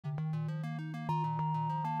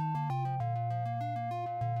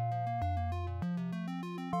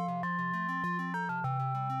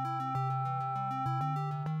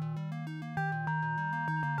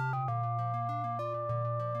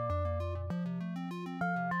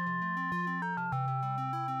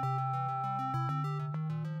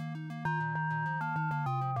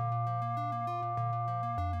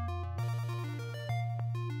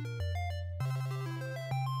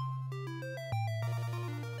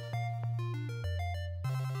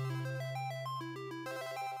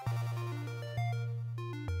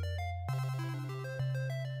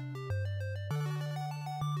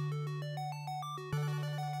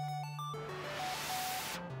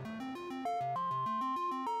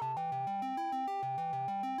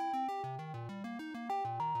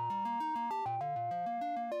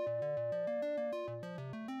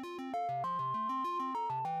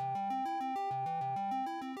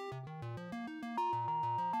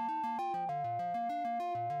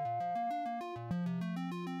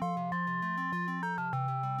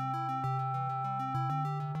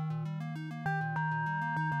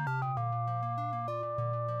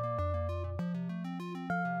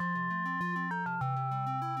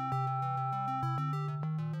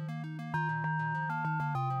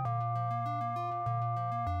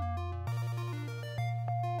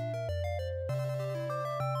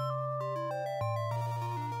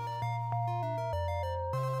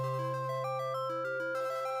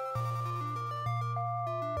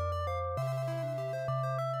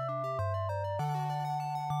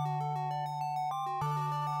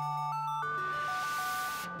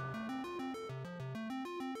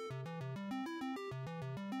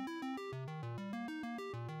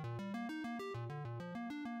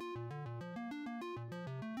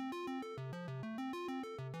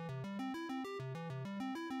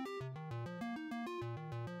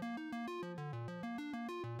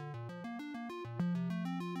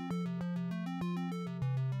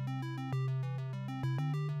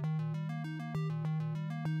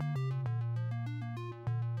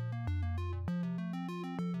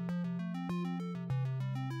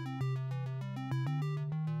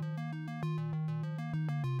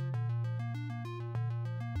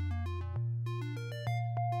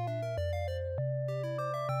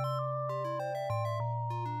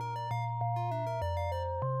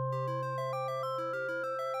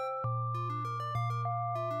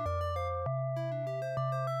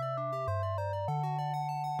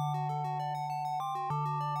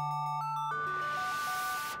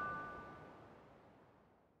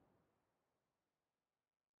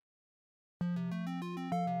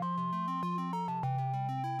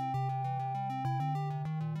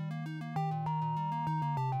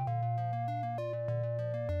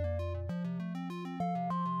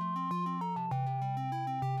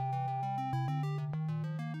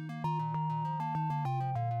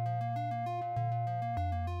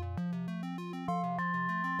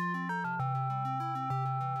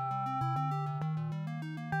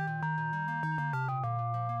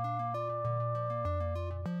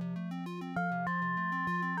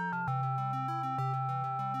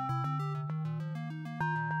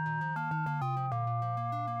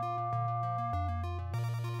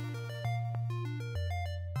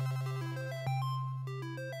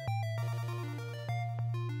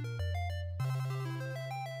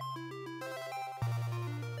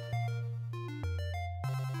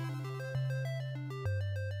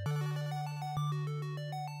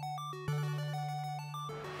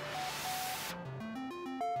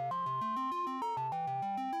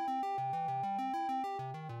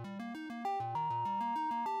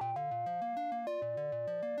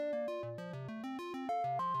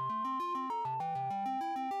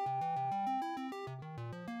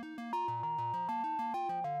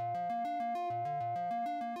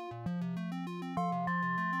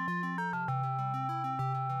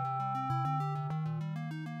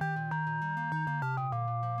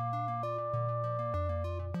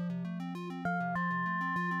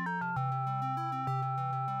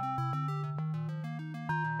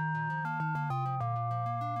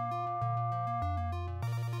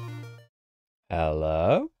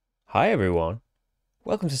Hello? Hi everyone.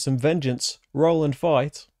 Welcome to some Vengeance Roll and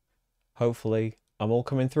Fight. Hopefully I'm all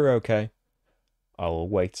coming through okay. I'll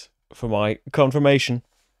wait for my confirmation.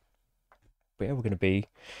 But yeah, we're going to be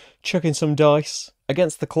chucking some dice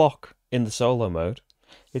against the clock in the solo mode.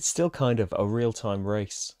 It's still kind of a real-time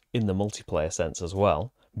race in the multiplayer sense as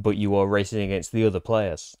well, but you are racing against the other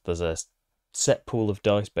players. There's a set pool of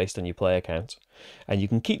dice based on your player count, and you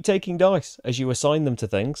can keep taking dice as you assign them to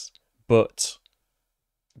things, but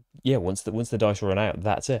yeah, once the dice run out,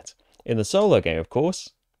 that's it. In the solo game, of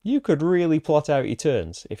course, you could really plot out your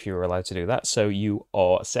turns if you were allowed to do that. So you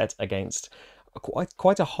are set against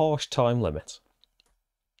quite a harsh time limit.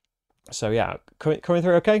 So yeah, coming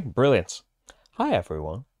through okay? Brilliant. Hi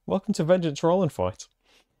everyone. Welcome to Vengeance Roll and Fight.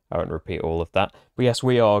 I won't repeat all of that. But yes,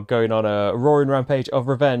 we are going on a roaring rampage of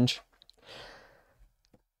revenge.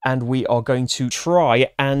 And we are going to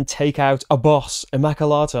try and take out a boss,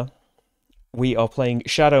 Immaculata. We are playing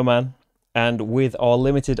Shadow Man, and with our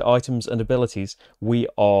limited items and abilities, we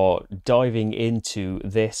are diving into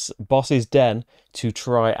this boss's den to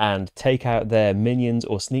try and take out their minions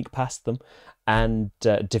or sneak past them and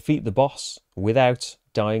defeat the boss without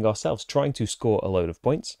dying ourselves, trying to score a load of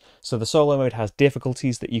points. So the solo mode has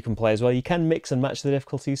difficulties that you can play as well. You can mix and match the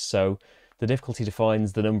difficulties, so the difficulty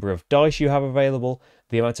defines the number of dice you have available,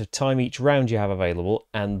 the amount of time each round you have available,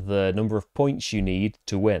 and the number of points you need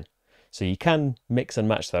to win. So you can mix and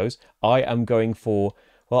match those. I am going for,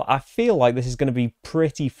 well, I feel like this is going to be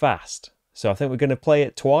pretty fast. So I think we're going to play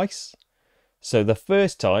it twice. So the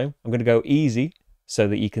first time, I'm going to go easy so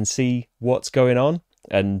that you can see what's going on.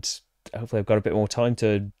 And hopefully I've got a bit more time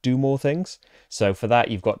to do more things. So for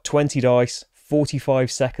that, you've got 20 dice,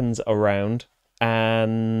 45 seconds a round,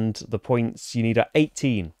 and the points you need are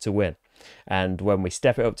 18 to win. And when we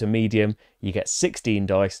step it up to medium, you get 16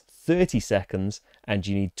 dice, 30 seconds, and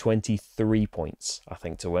you need 23 points, I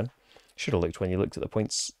think, to win. Should have looked when you looked at the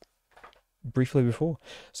points briefly before.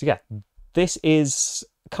 So yeah, this is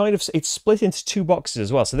kind of, it's split into two boxes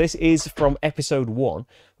as well. So this is from episode 1,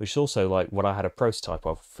 which is also like what I had a prototype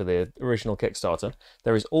of for the original Kickstarter.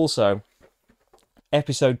 There is also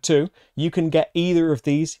episode 2. You can get either of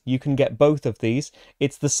these, you can get both of these.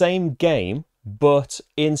 It's the same game, but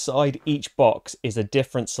inside each box is a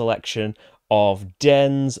different selection of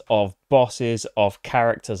dens, of bosses, of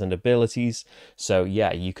characters and abilities. So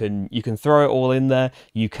yeah, you can throw it all in there.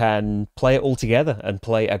 You can play it all together and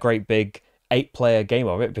play a great big 8-player game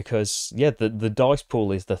of it, because yeah, the dice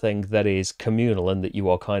pool is the thing that is communal and that you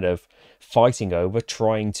are kind of fighting over,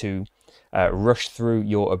 trying to rush through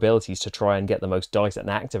your abilities to try and get the most dice and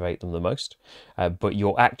activate them the most. But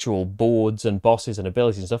your actual boards and bosses and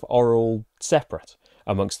abilities and stuff are all separate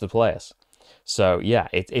amongst the players. So yeah,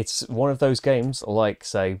 it's one of those games like,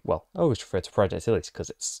 say, well, I always refer to Project Elite because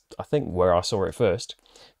it's, I think, where I saw it first,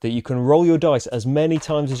 that you can roll your dice as many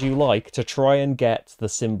times as you like to try and get the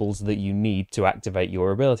symbols that you need to activate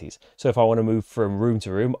your abilities. So if I want to move from room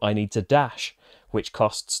to room, I need to dash, which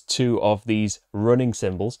costs 2 of these running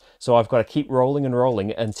symbols. So I've got to keep rolling and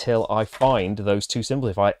rolling until I find those 2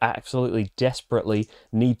 symbols if I absolutely desperately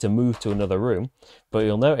need to move to another room. But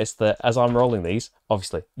you'll notice that as I'm rolling these,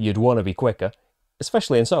 obviously you'd want to be quicker,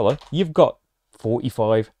 especially in solo. You've got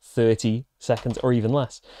 45, 30 seconds or even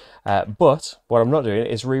less. But what I'm not doing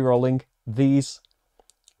is re-rolling these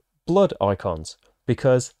blood icons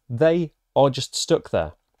because they are just stuck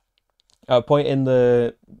there. At a point in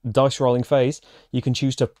the dice rolling phase, you can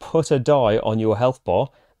choose to put a die on your health bar.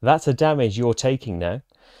 That's a damage you're taking now.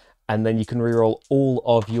 And then you can reroll all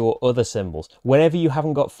of your other symbols. Whenever you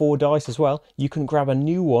haven't got 4 dice as well, you can grab a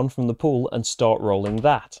new one from the pool and start rolling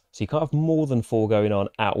that. So you can't have more than 4 going on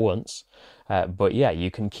at once. But yeah,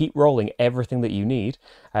 you can keep rolling everything that you need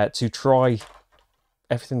to try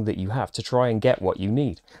everything that you have to try and get what you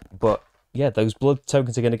need. But yeah, those blood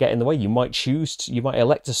tokens are going to get in the way. You might you might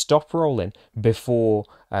elect to stop rolling before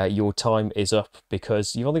your time is up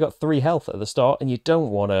because you've only got 3 health at the start, and you don't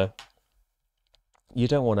want to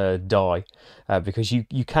die because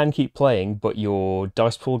you can keep playing, but your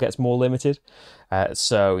dice pool gets more limited.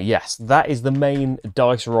 So yes, that is the main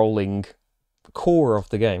dice rolling core of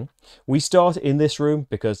the game. We start in this room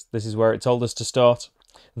because this is where it told us to start.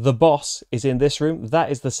 The boss is in this room. That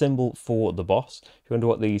is the symbol for the boss. If you wonder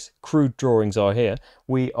what these crude drawings are here,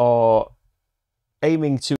 we are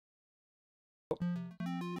aiming to...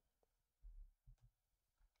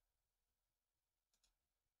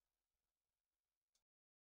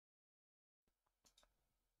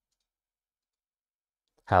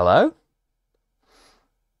 Hello?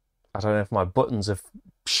 I don't know if my buttons have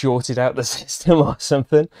shorted out the system or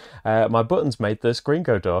something. My buttons made the screen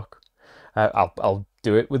go dark. I'll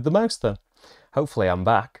do it with the mouse then. Hopefully I'm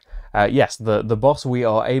back. Yes, the boss we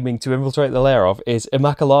are aiming to infiltrate the lair of is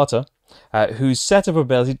Immaculata, whose set of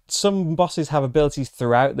abilities... Some bosses have abilities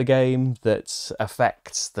throughout the game that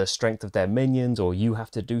affects the strength of their minions, or you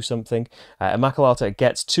have to do something. Immaculata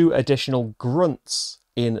gets 2 additional grunts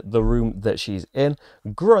in the room that she's in.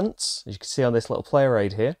 Grunts, as you can see on this little player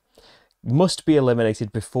aid here, must be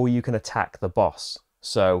eliminated before you can attack the boss.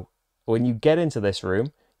 So when you get into this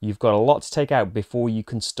room, you've got a lot to take out before you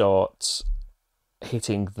can start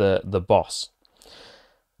hitting the boss.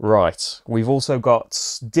 Right, we've also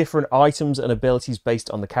got different items and abilities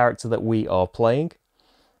based on the character that we are playing.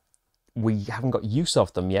 We haven't got use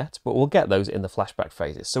of them yet, but we'll get those in the flashback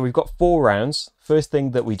phases. So we've got 4 rounds. First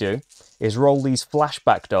thing that we do is roll these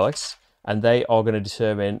flashback dice, and they are going to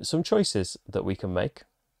determine some choices that we can make.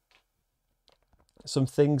 Some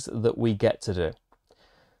things that we get to do.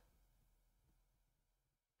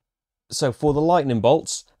 So for the lightning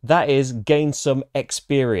bolts, that is gain some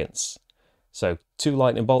experience. So 2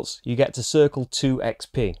 lightning bolts, you get to circle 2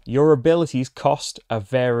 XP. Your abilities cost a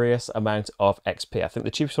various amount of XP. I think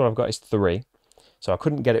the cheapest one I've got is 3. So I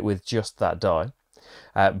couldn't get it with just that die.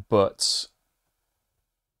 But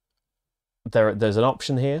there's an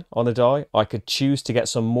option here on a die. I could choose to get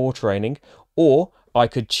some more training, or I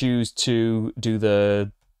could choose to do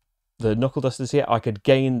the knuckle dusters here. I could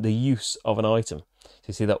gain the use of an item. So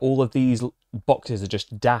you see that all of these boxes are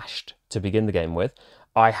just dashed to begin the game with.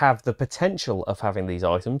 I have the potential of having these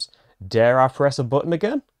items. Dare I press a button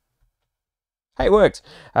again? Hey, it worked.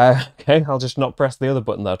 Okay, I'll just not press the other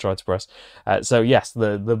button that I tried to press. So yes,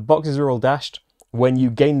 the boxes are all dashed. When you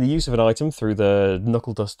gain the use of an item through the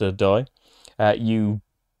knuckle duster die, you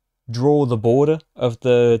draw the border of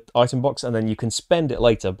the item box, and then you can spend it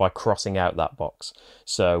later by crossing out that box.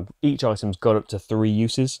 So each item's got up to 3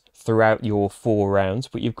 uses throughout your 4 rounds,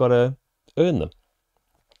 but you've got to earn them.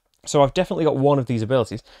 So I've definitely got one of these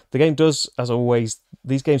abilities. The game does, as always,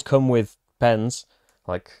 these games come with pens,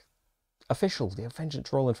 like official, the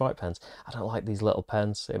Vengeance Roll and Fight pens. I don't like these little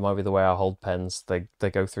pens. It might be the way I hold pens. They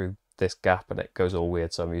go through this gap and it goes all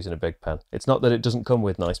weird, so I'm using a big pen. It's not that it doesn't come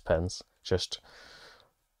with nice pens, just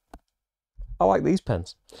I like these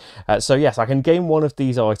pens. So yes, I can gain one of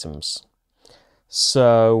these items.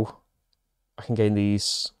 So I can gain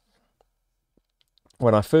these.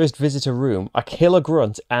 When I first visit a room, I kill a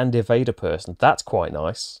grunt and evade a person. That's quite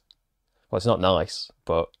nice. Well, it's not nice,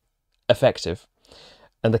 but effective.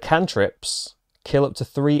 And the cantrips kill up to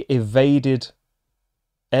 3 evaded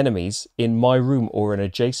enemies in my room or an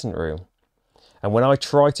adjacent room. And when I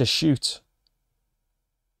try to shoot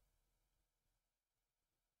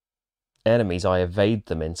enemies, I evade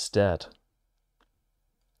them instead.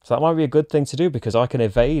 So that might be a good thing to do, because I can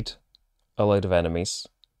evade a load of enemies,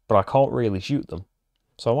 but I can't really shoot them.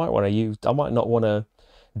 So I might not want to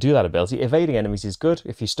do that ability. Evading enemies is good.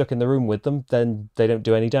 If you're stuck in the room with them, then they don't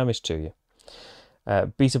do any damage to you.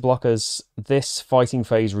 Beta blockers, this fighting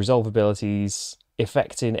phase resolve abilities,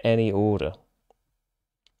 effect in any order.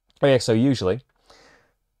 Oh yeah, so usually,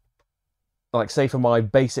 like say for my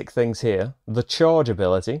basic things here, the charge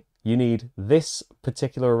ability, you need this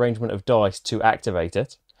particular arrangement of dice to activate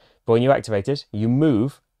it. But when you activate it, you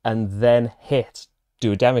move and then hit,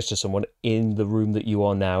 do damage to someone in the room that you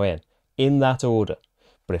are now in that order.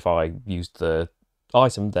 But if I used the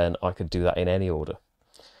item, then I could do that in any order.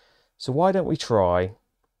 So why don't we try,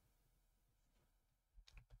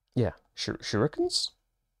 yeah, shurikens?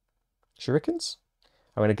 Shurikens?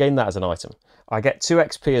 I'm going to gain that as an item. I get 2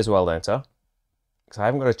 XP as well, don't I? Because I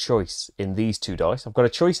haven't got a choice in these 2 dice. I've got a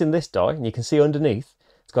choice in this die, and you can see underneath,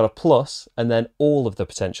 it's got a plus, and then all of the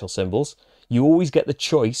potential symbols. You always get the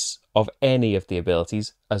choice of any of the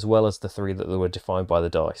abilities, as well as the 3 that were defined by the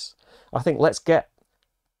dice. I think let's get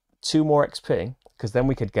 2 more XP, because then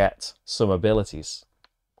we could get some abilities.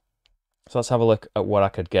 So let's have a look at what I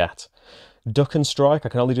could get. Duck and strike, I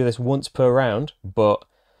can only do this once per round, and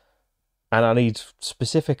I need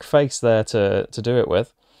specific face there to do it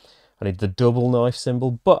with. I need the double knife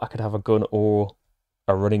symbol, but I could have a gun or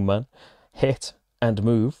a running man. Hit and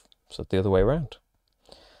move, so the other way around.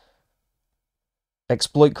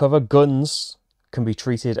 Exploit cover, guns can be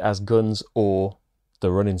treated as guns or the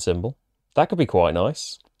running symbol. That could be quite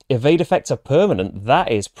nice. Evade effects are permanent.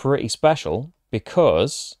 That is pretty special,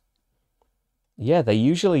 because yeah, they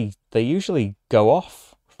usually go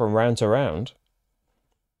off from round to round.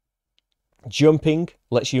 Jumping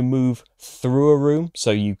lets you move through a room, so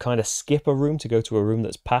you kind of skip a room to go to a room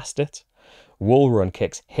that's past it. Wall run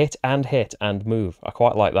kicks, hit and move. I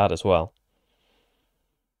quite like that as well.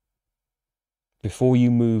 Before you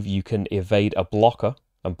move, you can evade a blocker,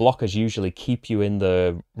 and blockers usually keep you in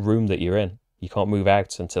the room that you're in. You can't move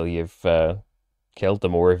out until you've killed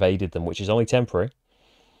them or evaded them, which is only temporary.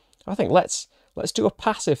 I think let's do a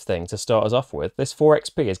passive thing to start us off with. This 4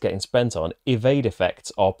 XP is getting spent on evade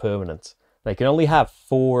effects are permanent. They can only have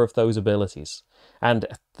 4 of those abilities. And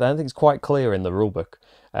I think it's quite clear in the rulebook.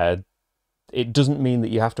 It doesn't mean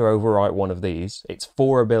that you have to overwrite one of these. It's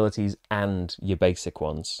 4 abilities and your basic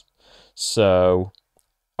ones. So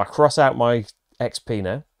I cross out my XP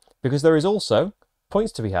now, because there is also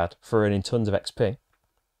points to be had for earning tons of XP.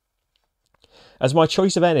 As my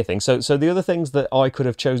choice of anything, so the other things that I could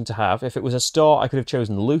have chosen to have, if it was a star, I could have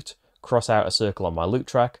chosen loot, cross out a circle on my loot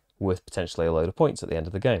track with potentially a load of points at the end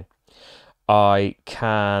of the game. I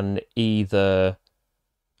can either,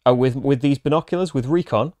 with these binoculars, with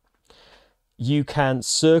recon, you can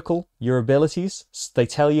circle your abilities. They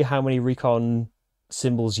tell you how many recon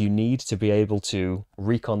symbols you need to be able to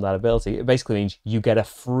recon that ability. It basically means you get a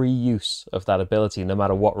free use of that ability no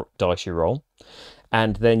matter what dice you roll.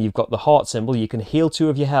 And then you've got the heart symbol. You can heal 2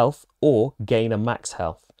 of your health or gain a max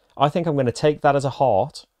health. I think I'm going to take that as a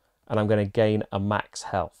heart and I'm going to gain a max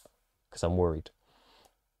health because I'm worried.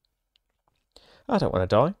 I don't want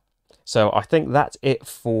to die. So I think that's it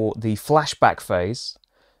for the flashback phase.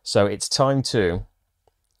 So it's time to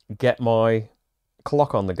get my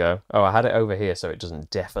clock on the go. Oh, I had it over here so it doesn't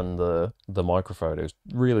deafen the microphone. It was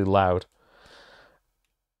really loud.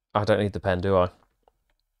 I don't need the pen, do I?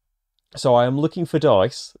 So I am looking for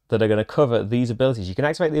dice that are going to cover these abilities. You can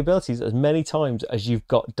activate the abilities as many times as you've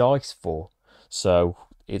got dice for. So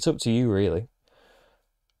it's up to you, really.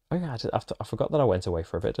 Oh yeah, I forgot that I went away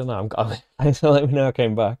for a bit, didn't I? Thanks for letting me know I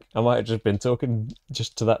came back. I might have just been talking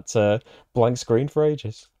just to that blank screen for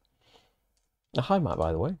ages. Hi, Matt,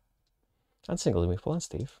 by the way. And Single Meeple and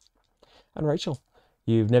Steve. And Rachel.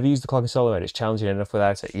 You've never used the clock in solo mode. It's challenging enough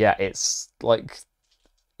without it. Yeah, it's like...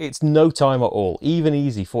 It's no time at all. Even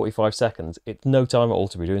easy, 45 seconds. It's no time at all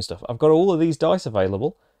to be doing stuff. I've got all of these dice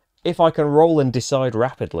available. If I can roll and decide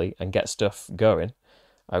rapidly and get stuff going.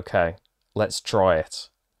 Okay, let's try it.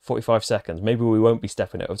 45 seconds. Maybe we won't be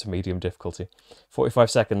stepping it up to medium difficulty. 45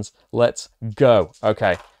 seconds. Let's go.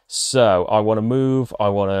 Okay, so I want to move. I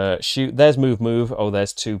want to shoot. There's move. Oh,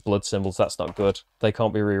 there's 2 blood symbols. That's not good. They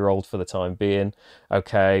can't be re-rolled for the time being.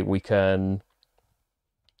 Okay, we can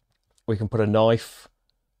put a knife.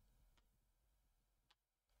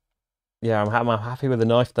 Yeah, I'm happy with the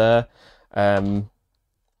knife there. Oh,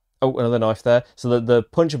 another knife there. So the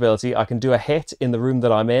punch ability, I can do a hit in the room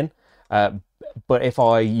that I'm in. But if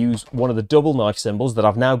I use one of the double knife symbols that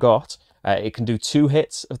I've now got, it can do 2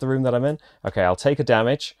 hits of the room that I'm in. Okay, I'll take a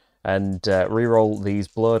damage and re-roll these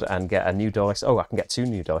blood and get a new dice. Oh, I can get 2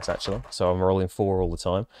 new dice, actually. So I'm rolling 4 all the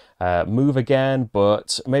time. Move again,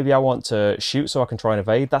 but maybe I want to shoot so I can try and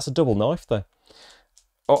evade. That's a double knife, though.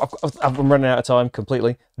 Oh, I'm running out of time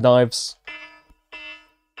completely. Knives.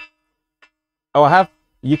 Oh, I have.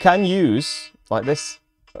 You can use, like this.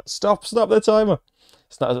 Stop the timer.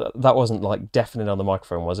 It's not, that wasn't like deafening on the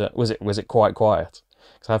microphone, was it? Was it quite quiet?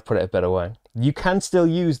 Because I've put it a bit away. You can still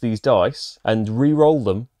use these dice and re-roll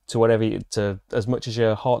them to whatever, to as much as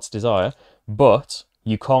your heart's desire, but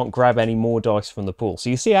you can't grab any more dice from the pool. So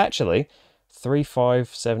you see, actually, 3, 5,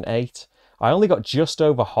 7, 8. I only got just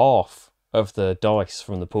over half of the dice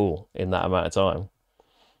from the pool in that amount of time.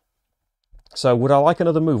 So would I like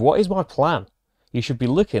another move? What is my plan? You should be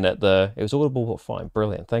looking at the... It was audible but fine.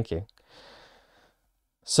 Brilliant. Thank you.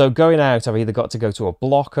 So going out, I've either got to go to a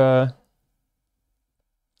blocker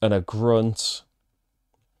and a grunt.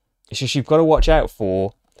 It's just you've got to watch out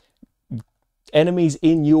for enemies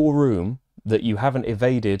in your room that you haven't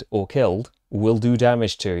evaded or killed will do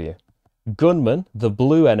damage to you. Gunmen, the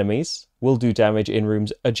blue enemies, will do damage in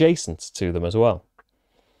rooms adjacent to them as well.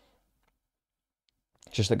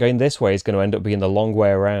 Just that going this way is going to end up being the long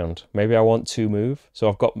way around. Maybe I want 2 move. So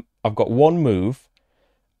I've got 1 move.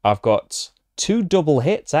 I've got 2 double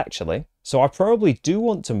hits actually. So I probably do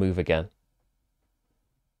want to move again.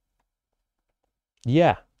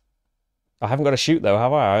 Yeah. I haven't got to shoot though,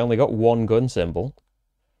 have I? I only got 1 gun symbol.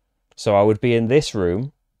 So I would be in this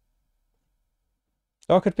room.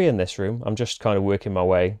 Oh, I could be in this room. I'm just kind of working my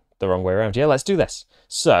way the wrong way around. Yeah, let's do this.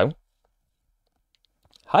 So,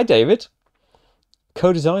 hi David.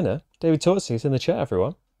 Co-designer David Tortsy is in the chat,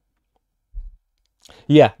 everyone.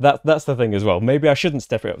 Yeah, that's the thing as well. Maybe I shouldn't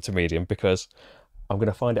step it up to medium because I'm going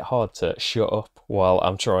to find it hard to shut up while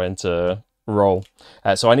I'm trying to roll.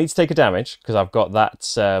 So I need to take a damage because I've got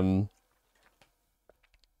that...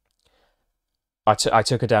 I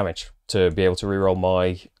took a damage to be able to reroll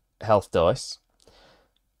my health dice.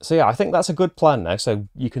 So yeah, I think that's a good plan now. So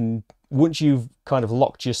you can, once you've kind of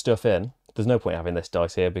locked your stuff in, there's no point having this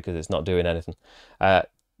dice here because it's not doing anything.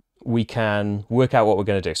 we can work out what we're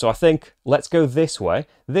going to do. So I think let's go this way.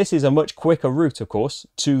 This is a much quicker route, of course,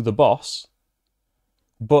 to the boss,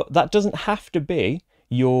 but that doesn't have to be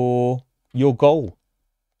your goal.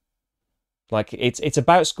 Like, it's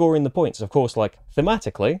about scoring the points. Of course, like,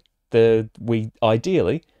 thematically, we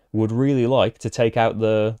ideally would really like to take out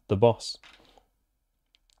the boss.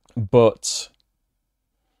 But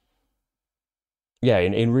yeah,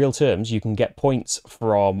 in real terms, you can get points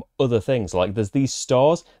from other things. Like, there's these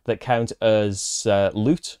stars that count as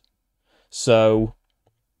loot. So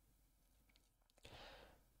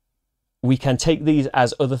we can take these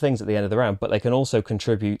as other things at the end of the round, but they can also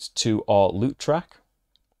contribute to our loot track.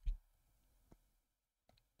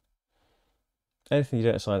 Anything you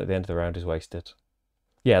don't assign at the end of the round is wasted.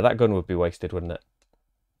 Yeah, that gun would be wasted, wouldn't it?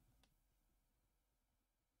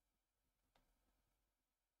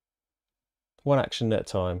 One action at a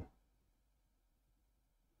time.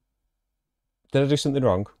 Did I do something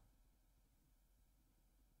wrong?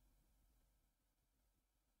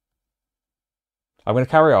 I'm going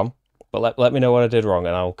to carry on, but let me know what I did wrong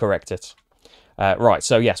and I'll correct it. Right,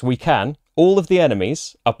 so yes, we can. All of the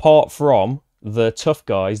enemies, apart from the tough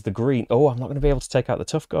guys, the green... Oh, I'm not going to be able to take out the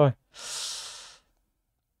tough guy.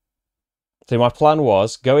 So my plan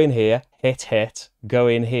was, go in here, hit, go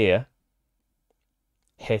in here,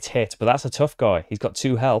 hit. But that's a tough guy. He's got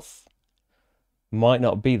 2 health. Might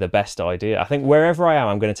not be the best idea. I think wherever I am,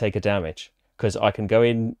 I'm going to take a damage. Because I can go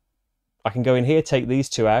in here, take these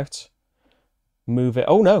 2 out, move it.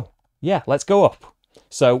 Oh, no. Yeah, let's go up.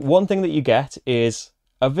 So one thing that you get is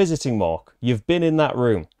a visiting mark. You've been in that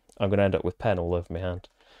room. I'm going to end up with pen all over my hand.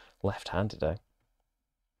 Left-handed, eh?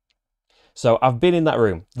 So I've been in that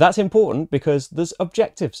room. That's important because there's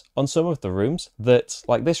objectives on some of the rooms that,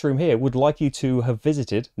 like this room here, would like you to have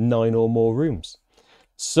visited 9 or more rooms.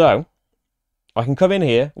 So I can come in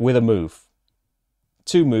here with a move.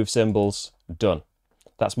 2 move symbols, done.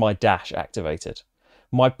 That's my dash activated.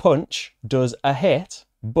 My punch does a hit,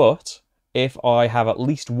 but if I have at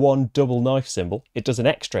least 1 double knife symbol, it does an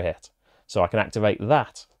extra hit. So I can activate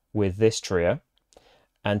that with this trio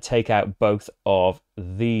and take out both of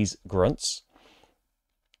these grunts.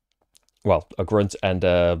 Well, a grunt and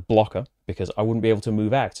a blocker, because I wouldn't be able to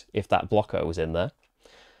move out if that blocker was in there.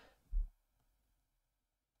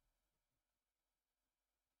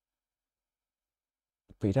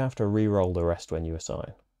 But you don't have to re-roll the rest when you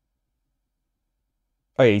assign.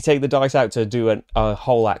 Oh yeah, you take the dice out to do a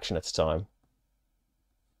whole action at a time.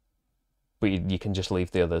 But you can just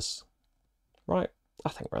leave the others. Right, I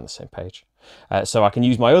think we're on the same page. So I can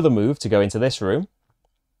use my other move to go into this room.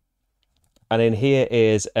 And in here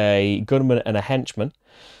is a gunman and a henchman.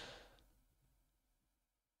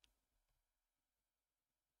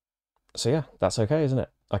 So yeah, that's okay, isn't it?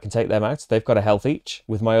 I can take them out. They've got a health each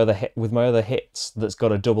with my other hits that's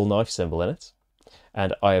got a double knife symbol in it.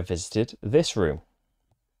 And I have visited this room.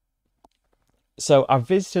 So I've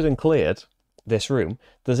visited and cleared this room.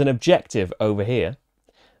 There's an objective over here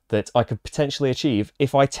that I could potentially achieve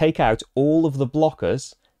if I take out all of the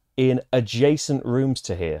blockers in adjacent rooms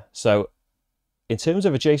to here. So in terms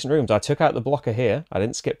of adjacent rooms, I took out the blocker here. I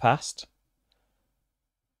didn't skip past.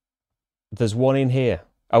 There's one in here.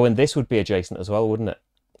 Oh, and this would be adjacent as well, wouldn't it?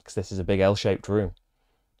 Because this is a big L-shaped room.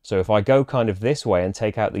 So if I go kind of this way and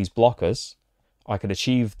take out these blockers, I could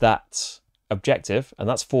achieve that objective, and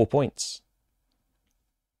that's 4 points.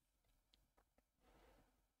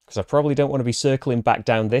 Because I probably don't want to be circling back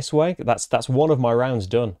down this way. That's one of my rounds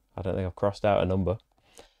done. I don't think I've crossed out a number.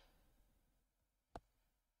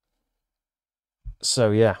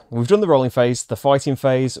 So yeah, we've done the rolling phase, the fighting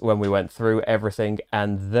phase when we went through everything,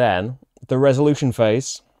 and then the resolution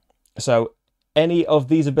phase. So any of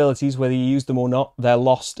these abilities, whether you use them or not, they're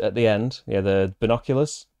lost at the end. Yeah, the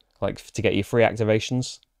binoculars, like to get your free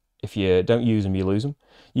activations. If you don't use them, you lose them.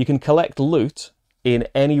 You can collect loot in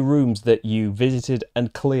any rooms that you visited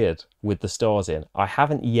and cleared with the stars in. I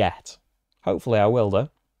haven't yet. Hopefully I will, though.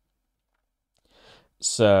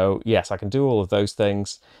 So, yes, I can do all of those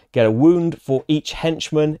things. Get a wound for each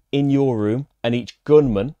henchman in your room and each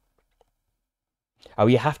gunman. Oh,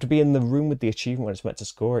 you have to be in the room with the achievement when it's meant to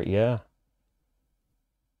score it, yeah.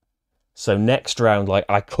 So next round, like,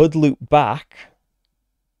 I could loop back,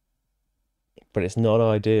 but it's not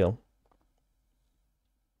ideal.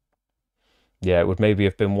 Yeah, it would maybe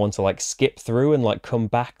have been one to like skip through and like come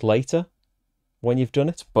back later when you've done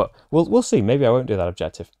it, but we'll see. Maybe I won't do that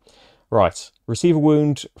objective. Right, receive a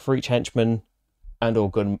wound for each henchman and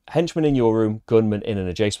or henchman in your room, gunman in an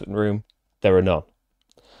adjacent room. There are none.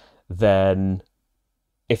 Then,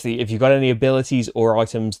 if you've got any abilities or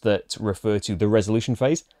items that refer to the resolution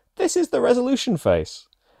phase, this is the resolution phase.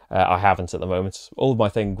 I haven't at the moment. All of my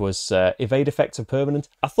thing was evade effects are permanent.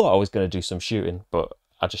 I thought I was going to do some shooting, but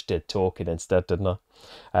I just did talking instead, didn't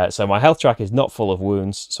I? So my health track is not full of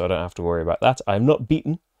wounds, so I don't have to worry about that. I'm not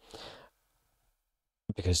beaten,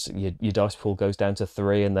 because your dice pool goes down to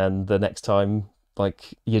 3, and then the next time,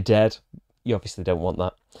 like, you're dead. You obviously don't want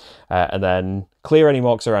that. And then clear any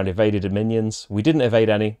marks around evaded minions. We didn't evade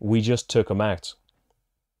any, we just took them out.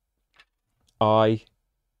 Oh,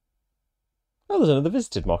 there's another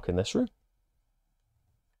visited mock in this room.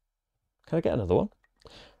 Can I get another one?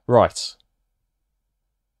 Right.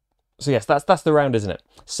 So yes, that's the round, isn't it?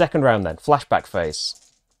 Second round then, flashback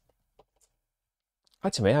phase. Hi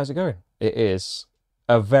Timmy, how's it going? It is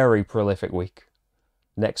a very prolific week.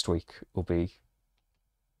 Next week will be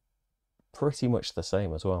pretty much the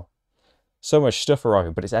same as well. So much stuff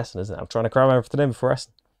arriving, but it's Essen, isn't it? I'm trying to cram everything in before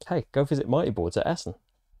Essen. Hey, go visit Mighty Boards at Essen.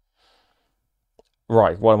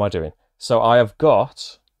 Right, what am I doing? So I'm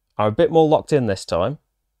a bit more locked in this time.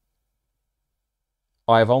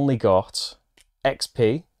 I've only got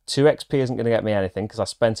XP. 2 XP isn't going to get me anything because I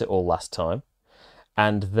spent it all last time.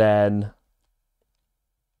 And then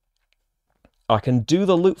I can do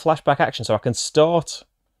the loot flashback action, so I can start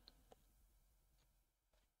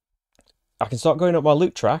going up my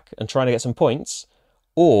loot track and trying to get some points,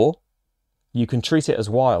 or you can treat it as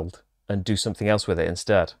wild and do something else with it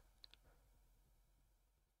instead.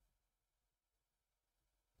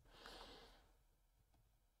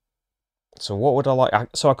 So what would I like?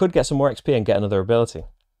 So I could get some more XP and get another ability.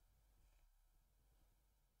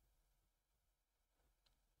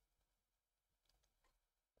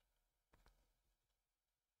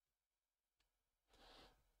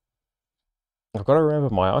 I've got to remember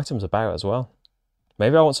my items about as well.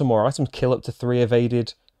 Maybe I want some more items. Kill up to 3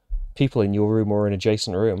 evaded people in your room or an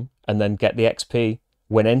adjacent room, and then get the XP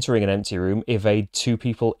when entering an empty room. Evade 2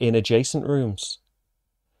 people in adjacent rooms.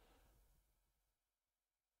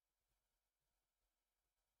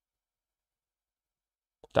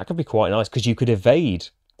 That could be quite nice, because you could evade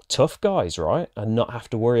tough guys, right? And not have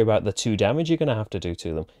to worry about the 2 damage you're going to have to do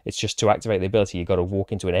to them. It's just to activate the ability, you've got to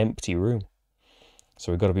walk into an empty room.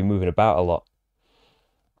 So we've got to be moving about a lot.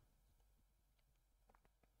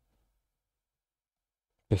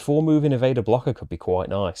 Before moving, evade a blocker could be quite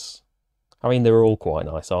nice. I mean, they're all quite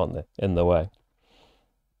nice, aren't they, in the way?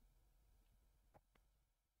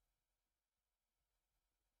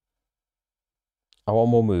 I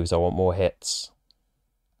want more moves, I want more hits.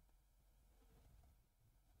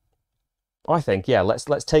 I think, yeah, let's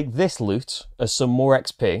take this loot as some more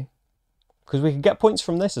XP, because we can get points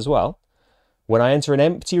from this as well. When I enter an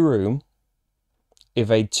empty room,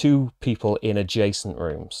 evade 2 people in adjacent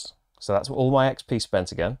rooms. So that's all my XP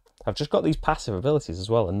spent again. I've just got these passive abilities as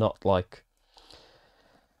well, and not, like,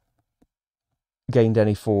 gained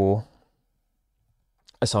any for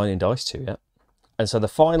assigning dice to yet. And so the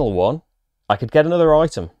final one, I could get another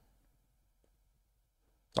item.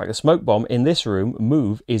 Like the smoke bomb in this room,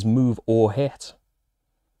 move is move or hit.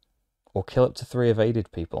 Or kill up to 3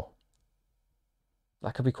 evaded people.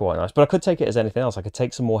 That could be quite nice. But I could take it as anything else. I could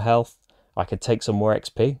take some more health. I could take some more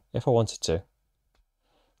XP if I wanted to.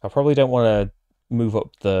 I probably don't want to move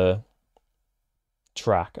up the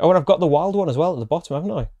track. Oh, and I've got the wild one as well at the bottom,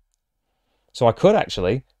 haven't I? So I could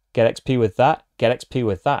actually get XP with that, get XP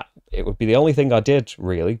with that. It would be the only thing I did,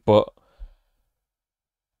 really, but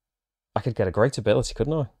I could get a great ability,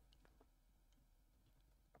 couldn't I?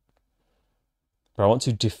 But I want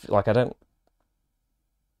to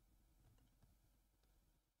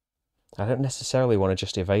I don't necessarily want to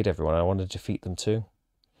just evade everyone. I want to defeat them too.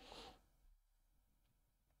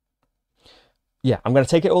 Yeah, I'm going to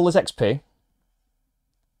take it all as XP.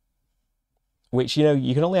 Which, you know,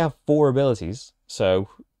 you can only have 4 abilities, so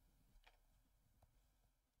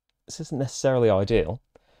this isn't necessarily ideal.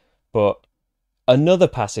 But another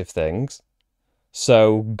passive things,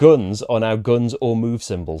 so guns are now guns or move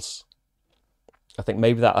symbols. I think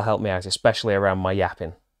maybe that'll help me out, especially around my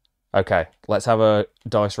yapping. Okay, let's have a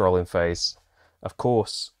dice rolling phase. Of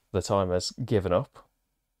course, the timer's given up.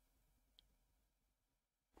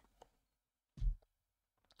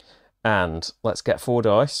 And let's get 4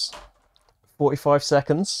 dice. 45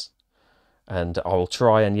 seconds. And I will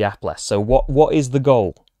try and yap less. So what is the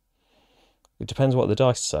goal? It depends what the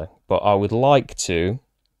dice say. But I would like to,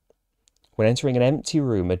 when entering an empty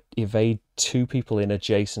room, evade 2 people in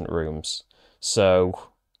adjacent rooms. So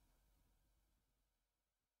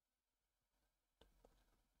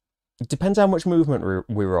it depends how much movement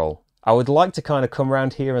we roll. I would like to kind of come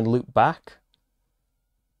around here and loop back.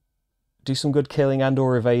 Do some good killing and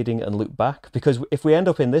or evading and loop back. Because if we end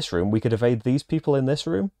up in this room, we could evade these people in this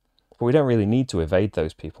room. But we don't really need to evade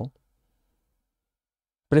those people.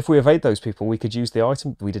 But if we evade those people, we could use the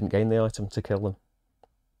item. We didn't gain the item to kill them.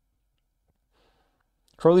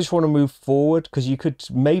 Probably just want to move forward, because you could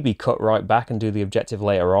maybe cut right back and do the objective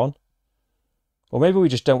later on. Or maybe we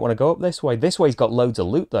just don't want to go up this way. This way's got loads of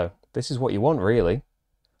loot, though. This is what you want, really.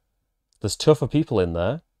 There's tougher people in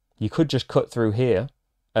there. You could just cut through here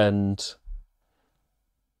and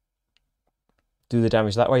do the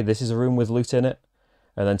damage that way. This is a room with loot in it.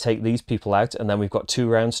 And then take these people out. And then we've got 2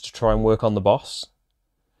 rounds to try and work on the boss.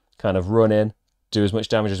 Kind of run in, do as much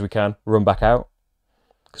damage as we can, run back out.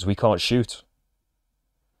 Because we can't shoot.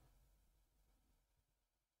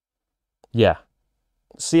 Yeah.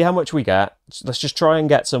 See how much we get. Let's just try and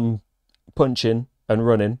get some punching and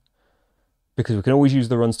running. Because we can always use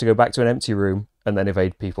the runs to go back to an empty room and then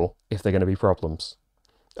evade people if they're going to be problems.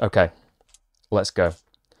 Okay, let's go.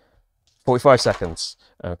 45 seconds.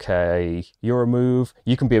 Okay, you're a move.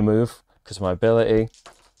 You can be a move because of my ability.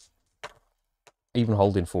 Even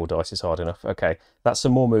holding 4 dice is hard enough. Okay, that's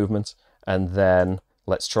some more movement. And then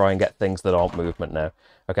let's try and get things that aren't movement now.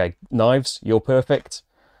 Okay, knives, you're perfect.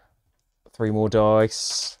 3 more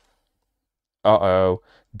dice. Uh-oh.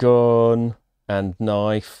 Gun and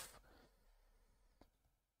knife.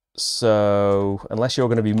 So, unless you're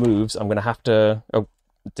going to be moves, I'm going to have to... Oh,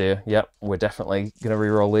 dear. Yep, we're definitely going to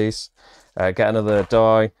reroll these. Get another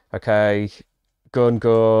die. Okay. Gun,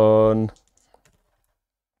 gun.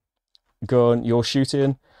 Gun, you're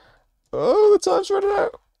shooting. Oh, the time's running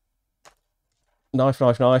out. Knife,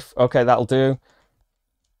 knife, knife. Okay, that'll do.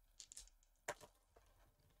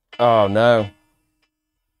 Oh, no.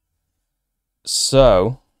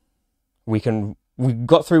 So, we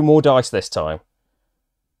got through more dice this time.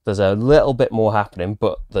 There's a little bit more happening,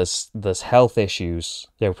 but there's health issues.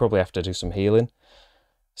 Yeah, we'll probably have to do some healing.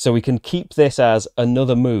 So we can keep this as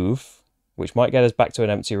another move, which might get us back to an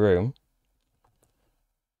empty room.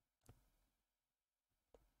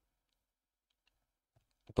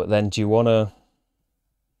 But then do you want to...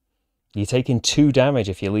 You're taking 2 damage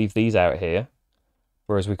if you leave these out here.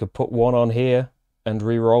 Whereas we could put 1 on here and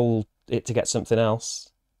re-roll it to get something else.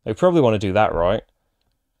 We probably want to do that, right?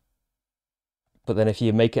 But then if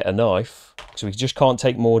you make it a knife, so we just can't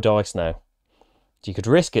take more dice now. So you could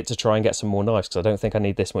risk it to try and get some more knives, because I don't think I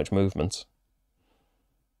need this much movement.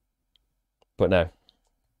 But no.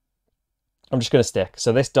 I'm just going to stick.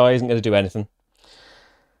 So this die isn't going to do anything.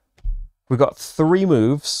 We've got 3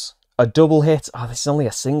 moves, a double hit. Oh, this is only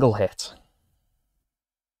a single hit.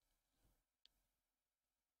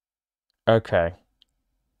 Okay.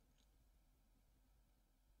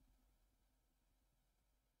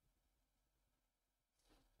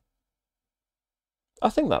 I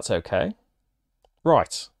think that's okay.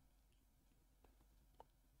 Right.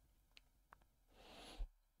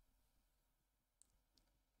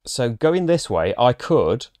 So going this way, I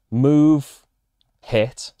could move,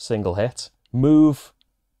 hit, single hit, move,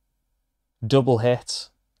 double hit,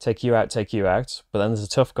 take you out, but then there's a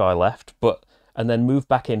tough guy left, and then move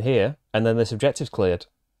back in here, and then this objective's cleared.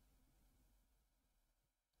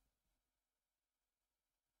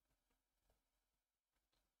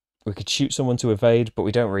 We could shoot someone to evade, but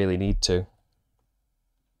we don't really need to.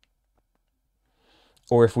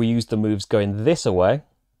 Or if we use the moves going this away,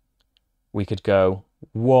 we could go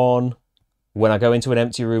 1, when I go into an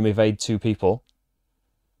empty room, evade 2 people.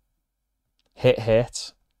 Hit,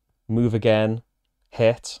 hit, move again,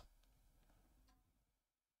 hit.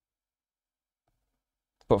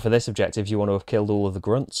 But for this objective, you want to have killed all of the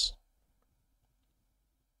grunts.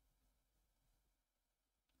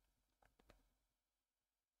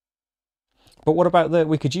 But what about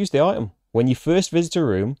we could use the item. When you first visit a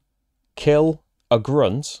room, kill a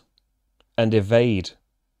grunt and evade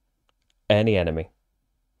any enemy.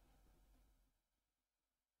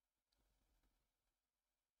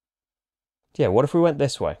 Yeah, what if we went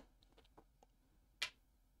this way?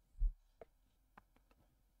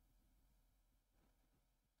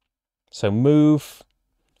 So move,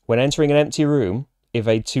 when entering an empty room,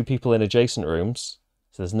 evade 2 people in adjacent rooms.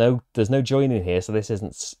 So there's no joining here, so this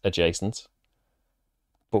isn't adjacent.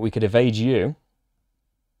 But we could evade you.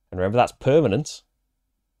 And remember, that's permanent.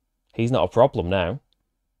 He's not a problem now.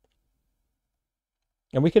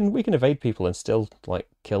 And we can evade people and still, like,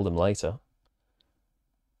 kill them later.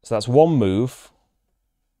 So that's 1 move.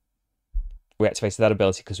 We activated that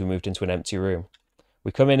ability because we moved into an empty room.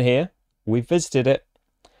 We come in here. We've visited it.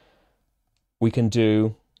 We can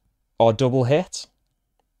do our double hit.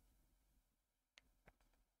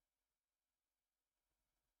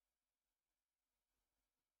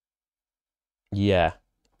 Yeah.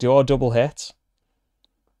 Do our double hit.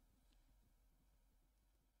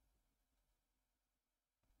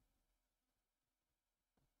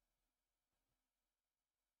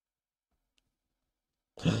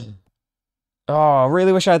 Oh, I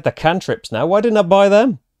really wish I had the cantrips now. Why didn't I buy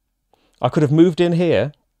them? I could have moved in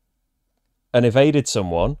here and evaded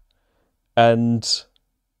someone and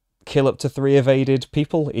kill up to 3 evaded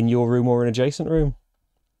people in your room or an adjacent room.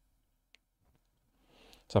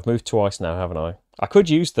 So I've moved twice now, haven't I? I could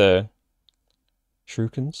use the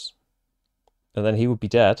shurikens, and then he would be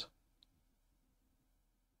dead.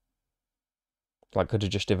 Like, could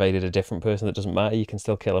have just evaded a different person that doesn't matter. You can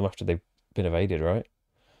still kill them after they've been evaded, right?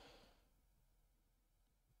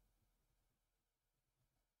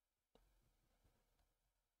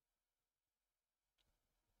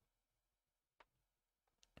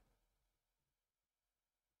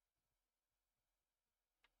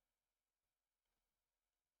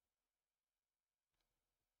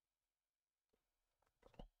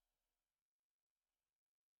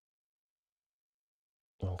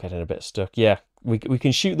 I'm getting a bit stuck. Yeah, we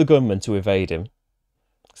can shoot the gunman to evade him,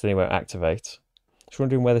 so then he won't activate. Just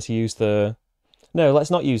wondering whether to use the... No,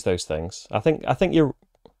 let's not use those things. I think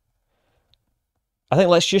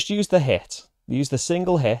let's just use the hit. Use the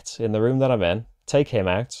single hit in the room that I'm in. Take him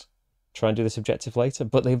out. Try and do this objective later.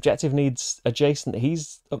 But the objective needs adjacent.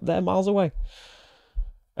 He's up there miles away.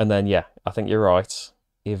 And then, yeah, I think you're right.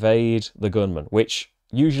 Evade the gunman, which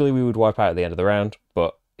usually we would wipe out at the end of the round,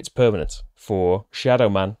 but it's permanent for Shadow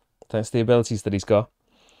Man, thanks to the abilities that he's got.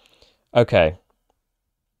 Okay.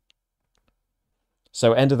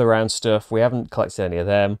 So end of the round stuff. We haven't collected any of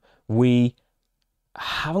them. We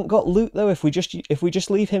haven't got loot though. If we just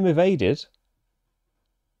leave him evaded,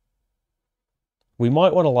 we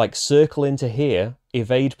might want to like circle into here,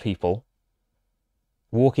 evade people,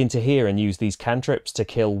 walk into here and use these cantrips to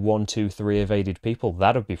kill 1, 2, 3 evaded people.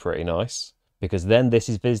 That'd be pretty nice, because then this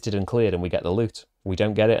is visited and cleared and we get the loot. We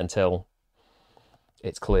don't get it until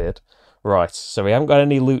it's cleared. Right, so we haven't got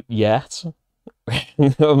any loot yet.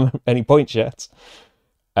 Any points yet.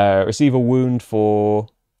 Receive a wound for...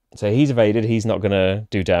 So he's evaded, he's not going to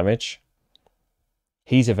do damage.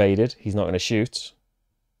 He's evaded, he's not going to shoot.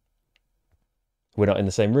 We're not in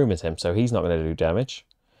the same room as him, so he's not going to do damage.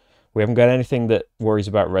 We haven't got anything that worries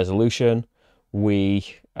about resolution. Oh,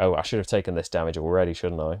 I should have taken this damage already,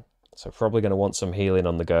 shouldn't I? So probably going to want some healing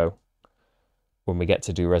on the go when we get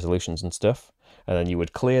to do resolutions and stuff. And then you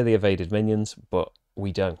would clear the evaded minions, but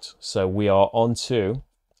we don't. So we are on to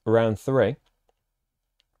round 3.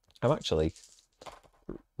 I'm actually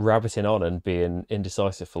rabbiting on and being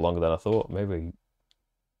indecisive for longer than I thought. Maybe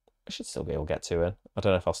I should still be able to get to it. I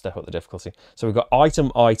don't know if I'll step up the difficulty. So we've got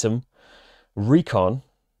item, recon,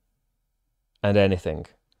 and anything.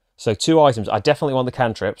 So 2 items. I definitely want the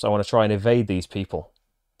cantrips. I want to try and evade these people.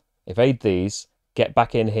 Evade these, get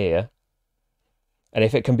back in here. And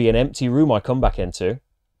if it can be an empty room I come back into.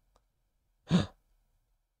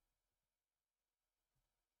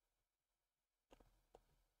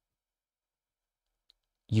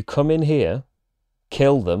 You come in here,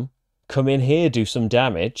 kill them, come in here, do some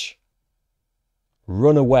damage,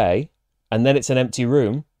 run away, and then it's an empty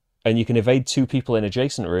room, and you can evade 2 people in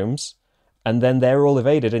adjacent rooms, and then they're all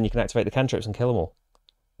evaded, and you can activate the cantrips and kill them all.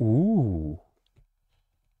 Ooh.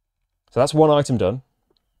 So that's 1 item done.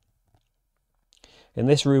 In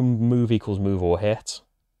this room, move equals move or hit.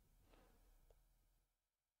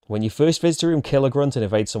 When you first visit a room, kill a grunt and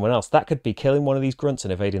evade someone else. That could be killing one of these grunts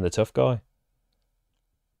and evading the tough guy.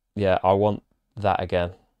 Yeah, I want that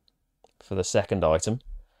again for the second item.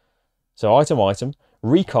 So item,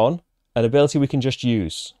 recon, an ability we can just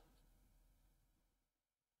use.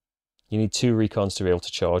 You need 2 recons to be able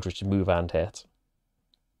to charge, which is move and hit.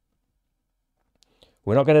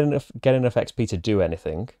 We're not getting enough XP to do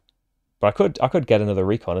anything, but I could get another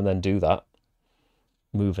recon and then do that.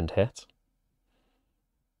 Move and hit.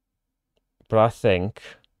 But I think...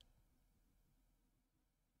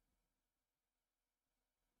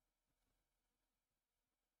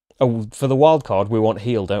 Oh, for the wild card, we want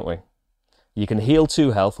heal, don't we? You can heal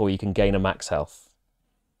 2 health, or you can gain a max health.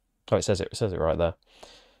 Oh, it says it right there.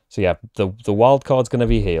 So yeah, the wild card's going to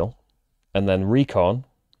be heal, and then recon.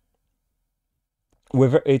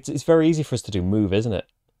 It's very easy for us to do move, isn't it?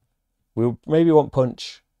 We maybe want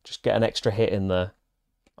punch. Just get an extra hit in there,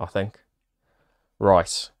 I think.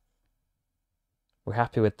 Right. We're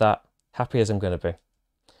happy with that. Happy as I'm going to be.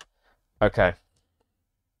 Okay.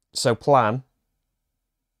 So plan.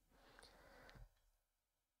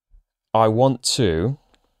 I want to...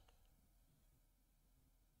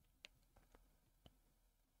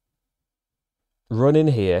 run in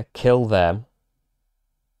here, kill them.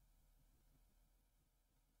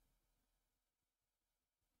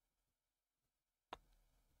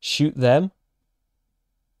 Shoot them.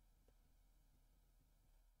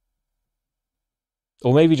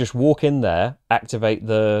 Or maybe just walk in there, activate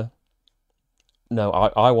the... No,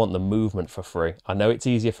 I want the movement for free. I know it's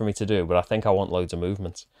easier for me to do, but I think I want loads of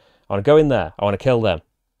movement. I want to go in there. I want to kill them.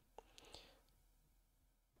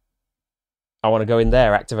 I want to go in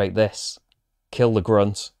there, activate this. Kill the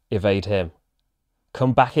grunt, evade him.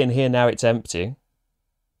 Come back in here now it's empty.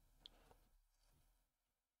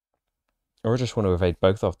 Or I just want to evade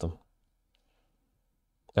both of them.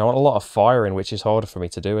 I want a lot of firing, which is harder for me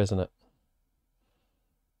to do, isn't it?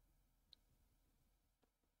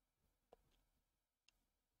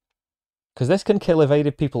 Because this can kill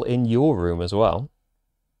evaded people in your room as well.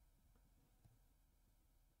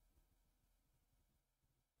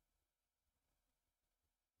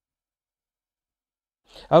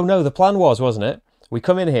 Oh no, the plan was, wasn't it? We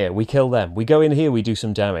come in here, we kill them. We go in here, we do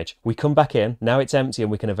some damage. We come back in, now it's empty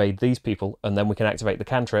and we can evade these people, and then we can activate the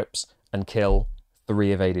cantrips and kill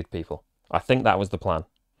 3 evaded people. I think that was the plan.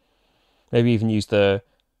 Maybe even use the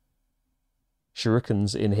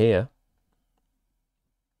shurikens in here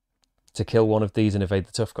to kill one of these and evade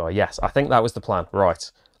the tough guy. Yes, I think that was the plan.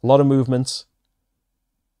 Right. A lot of movement.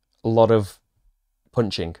 A lot of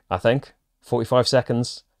punching, I think. 45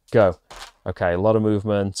 seconds. Go. Okay, a lot of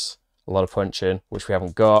movement. A lot of punching, which we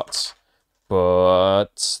haven't got.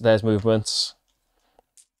 But there's movement.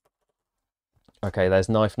 Okay, there's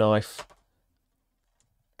knife.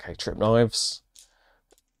 Okay, trip knives.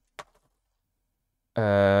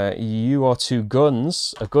 You are 2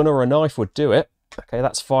 guns. A gun or a knife would do it. Okay,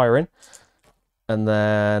 that's firing. And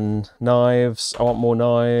then knives. I want more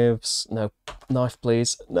knives. No, knife,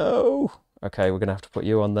 please. No. Okay, we're going to have to put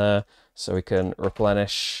you on there so we can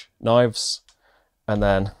replenish knives. And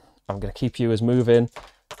then I'm going to keep you as moving.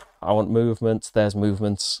 I want movement. There's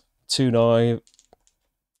movement. 2 knives.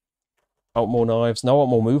 I want more knives. No, I want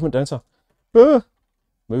more movement, don't I?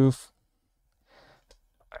 Move.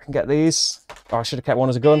 I can get these. Oh, I should have kept one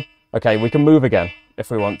as a gun. Okay, we can move again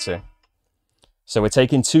if we want to. So we're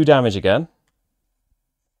taking 2 damage again.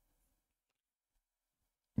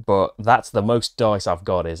 But that's the most dice I've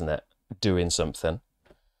got, isn't it? Doing something.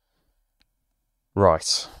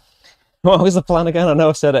 Right. What was the plan again? I know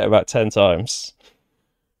I've said it about 10 times.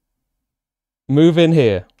 Move in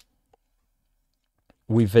here.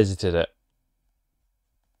 We visited it.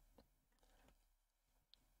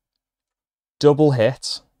 Double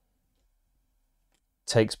hit.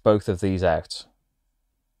 Takes both of these out.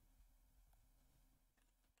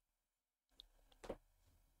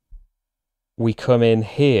 We come in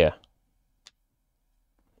here.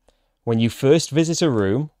 When you first visit a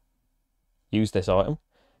room, use this item,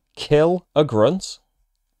 kill a grunt,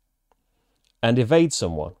 and evade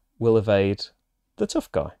someone. We'll evade the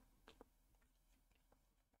tough guy.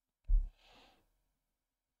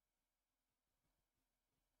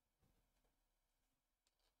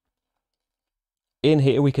 In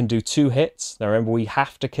here we can do 2 hits. Now remember, we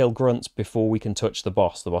have to kill grunts before we can touch the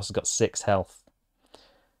boss. The boss has got 6 health.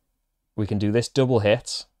 We can do this double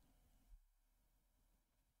hit.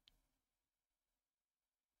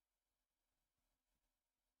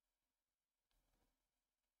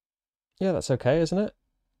 Yeah, that's okay, isn't it?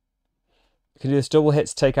 We can do this double hit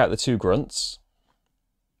to take out the 2 grunts.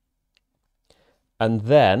 And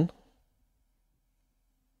then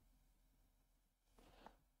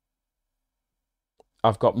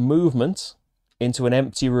I've got movement into an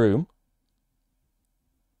empty room.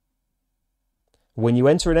 When you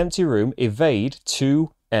enter an empty room, evade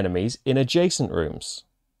 2 enemies in adjacent rooms.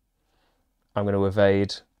 I'm going to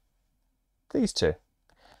evade these 2.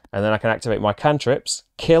 And then I can activate my cantrips,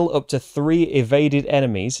 kill up to 3 evaded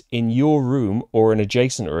enemies in your room or an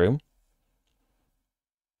adjacent room.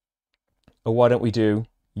 Or why don't we do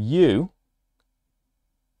you,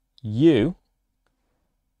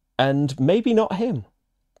 and maybe not him.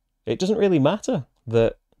 It doesn't really matter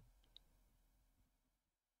that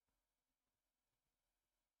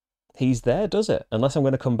he's there, does it? Unless I'm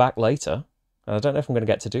going to come back later. And I don't know if I'm going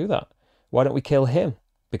to get to do that. Why don't we kill him?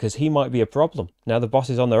 Because he might be a problem. Now the boss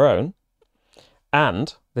is on their own.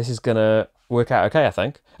 And this is going to work out okay, I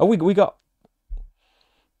think. Oh, we got...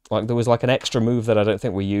 Like, there was like an extra move that I don't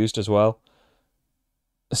think we used as well.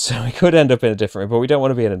 So we could end up in a different room, but we don't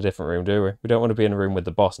want to be in a different room, do we? We don't want to be in a room with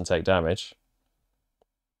the boss and take damage.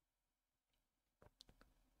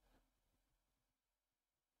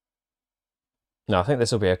 No, I think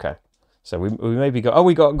this will be okay. So we maybe got... Oh,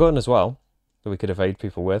 we got a gun as well that we could evade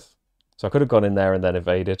people with. So I could have gone in there and then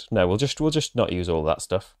evaded. No, we'll just not use all that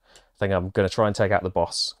stuff. I think I'm going to try and take out the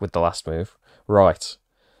boss with the last move. Right.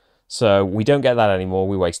 So we don't get that anymore.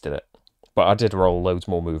 We wasted it. But I did roll loads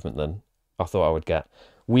more movement than I thought I would get.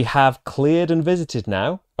 We have cleared and visited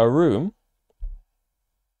now a room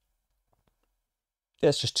Yeah,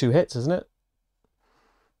 it's just 2 hits, isn't it?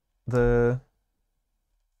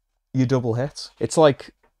 You double hit. It's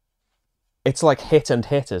like hit and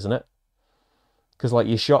hit, isn't it? Because like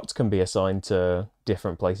your shots can be assigned to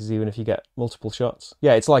different places, even if you get multiple shots.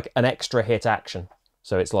 Yeah, it's like an extra hit action.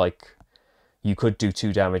 So it's like you could do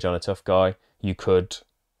 2 damage on a tough guy. You could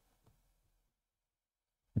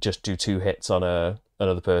just do 2 hits on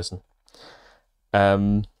another person.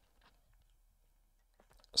 So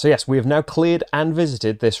yes, we have now cleared and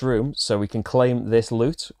visited this room, so we can claim this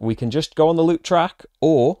loot. We can just go on the loot track,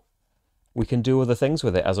 or we can do other things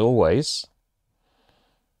with it, as always.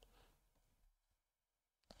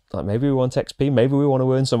 Like maybe we want XP, maybe we want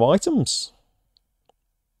to earn some items.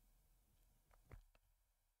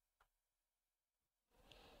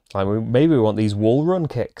 Like maybe we want these wall run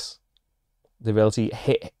kicks. The ability to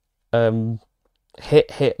hit,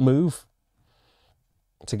 move.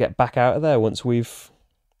 To get back out of there once we've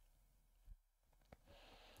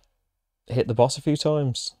hit the boss a few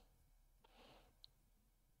times.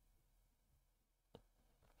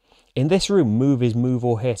 In this room, move is move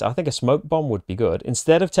or hit. I think a smoke bomb would be good.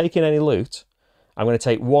 Instead of taking any loot, I'm going to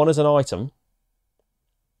take 1 as an item.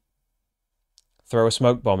 Throw a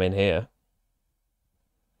smoke bomb in here.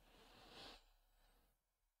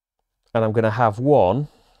 And I'm going to have 1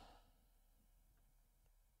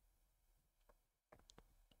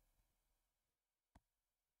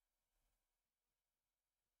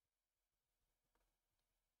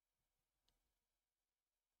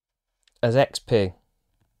 as XP.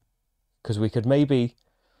 Because we could maybe...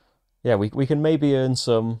 Yeah, we can maybe earn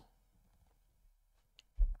some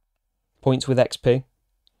points with XP.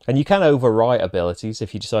 And you can overwrite abilities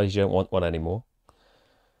if you decide you don't want one anymore.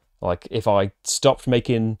 Like, if I stopped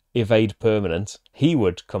making evade permanent, he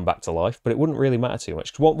would come back to life, but it wouldn't really matter too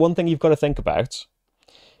much. One thing you've got to think about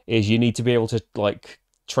is you need to be able to, like,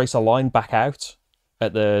 trace a line back out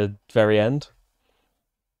at the very end.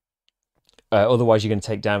 Otherwise, you're going to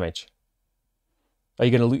take damage.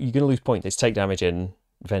 You're going to lose points. It's take damage in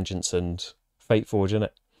Vengeance and Fate Forge, isn't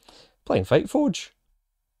it? Playing Fate Forge.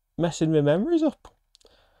 Messing my memories up.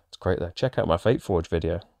 It's great, though. Check out my Fate Forge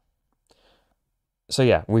video. So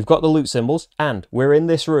yeah, we've got the loot symbols, and we're in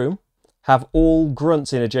this room. Have all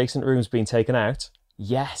grunts in adjacent rooms been taken out?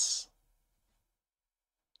 Yes.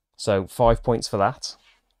 So 5 points for that.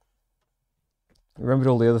 Remembered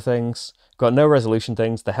all the other things. Got no resolution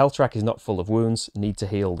things. The health track is not full of wounds. Need to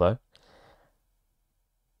heal, though.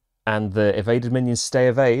 And the evaded minions stay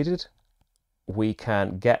evaded. We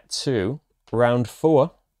can get to round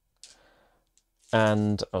 4.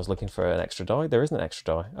 And I was looking for an extra die. There isn't an extra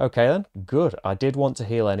die. Okay then, good. I did want to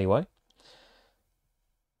heal anyway.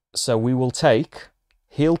 So we will take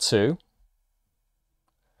heal 2.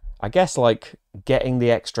 I guess like getting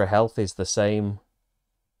the extra health is the same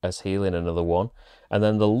as healing another 1. And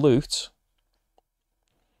then the loot.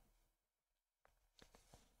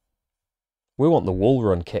 We want the wall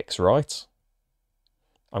run kicks, right?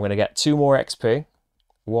 I'm going to get 2 more XP.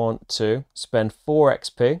 1, 2. Spend 4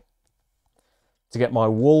 XP. To get my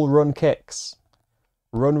wall run kicks.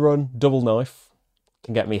 Run, double knife.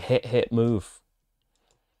 Can get me hit, move.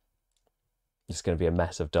 It's going to be a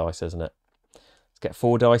mess of dice, isn't it? Let's get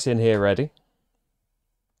 4 dice in here ready.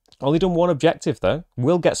 Only done 1 objective, though.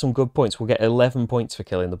 We'll get some good points. We'll get 11 points for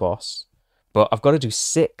killing the boss. But I've got to do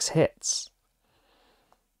 6 hits.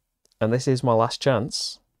 And this is my last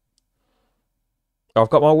chance. I've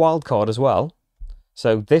got my wild card as well.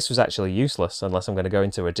 So this was actually useless, unless I'm going to go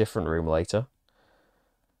into a different room later.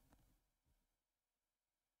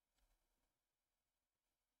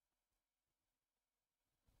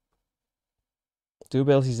 Do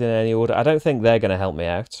abilities in any order. I don't think they're going to help me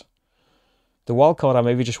out. The wildcard, I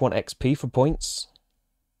maybe just want XP for points.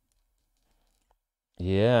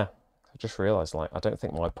 Yeah, I just realised, like, I don't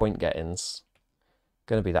think my point getting's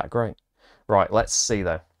going to be that great. Right, let's see,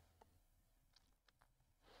 though.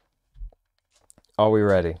 Are we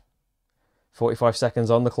ready? 45 seconds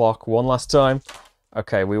on the clock. 1 last time.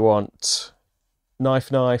 Okay, we want knife.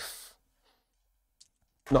 Not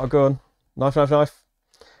a gun. Knife.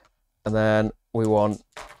 And then we want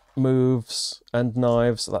moves and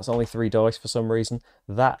knives. That's only 3 dice for some reason.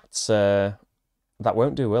 That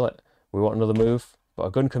won't do, will it? We want another move, but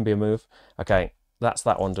a gun can be a move. Okay, that's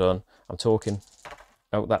that one done. I'm talking.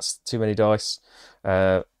 Oh, that's too many dice.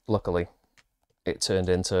 Luckily, it turned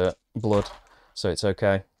into blood, so it's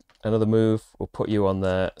okay. Another move. We'll put you on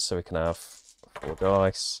there so we can have 4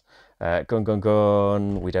 dice.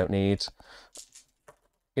 Gun. We don't need.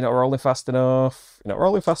 You're not rolling fast enough.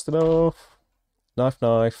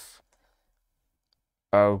 Knife.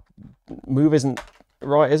 Oh, move isn't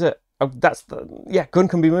right, is it? Oh, that's the... Yeah, gun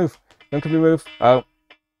can be move. Oh,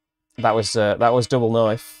 That was double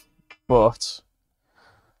knife, but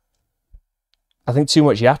I think too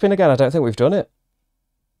much yapping again. I don't think we've done it.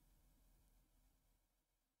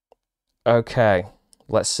 Okay,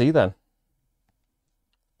 let's see then.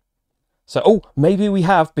 So, oh, maybe we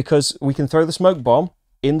have, because we can throw the smoke bomb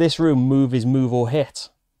in this room. Move is move or hit,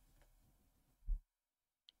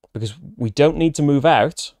 because we don't need to move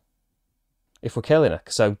out if we're killing her.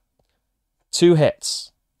 So 2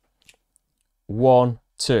 hits. 1,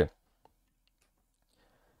 2.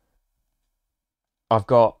 I've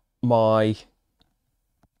got my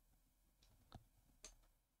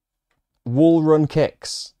wall run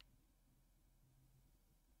kicks.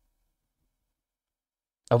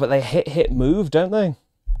 Oh, but they hit, move, don't they?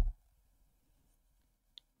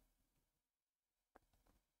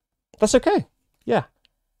 That's okay. Yeah.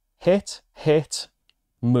 Hit,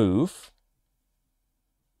 move.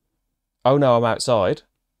 Oh no, I'm outside.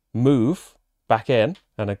 Move, back in.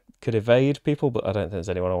 And I could evade people, but I don't think there's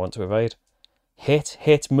anyone I want to evade.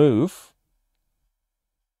 Hit, move.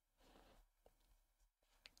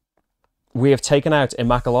 We have taken out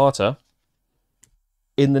Immaculata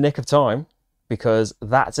in the nick of time, because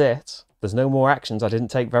that's it. There's no more actions. I didn't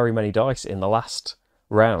take very many dice in the last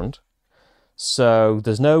round. So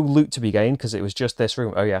there's no loot to be gained, because it was just this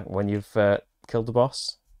room. Oh yeah, when you've killed the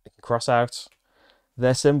boss, you can cross out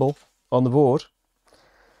their symbol on the board.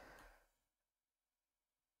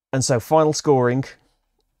 And so final scoring,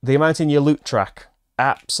 the amount in your loot track,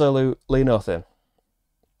 absolutely nothing.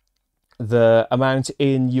 The amount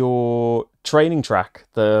in your training track,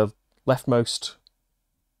 the leftmost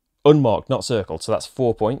unmarked, not circled, so that's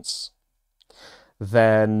 4 points.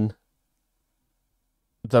 Then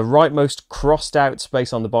the rightmost crossed out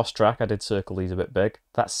space on the boss track, I did circle these a bit big,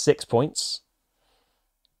 that's 6 points.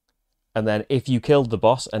 And then if you killed the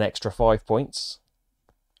boss, an extra 5 points.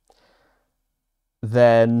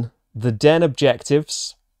 Then the den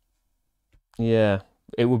objectives, yeah,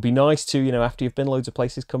 it would be nice to, you know, after you've been loads of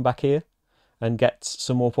places, come back here and get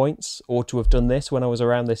some more points, or to have done this when I was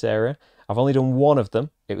around this area. I've only done 1 of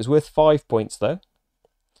them. It was worth 5 points though.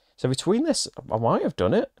 So between this, I might have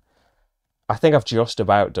done it. I think I've just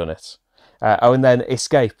about done it. Oh, and then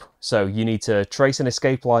escape. So you need to trace an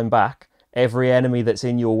escape line back. Every enemy that's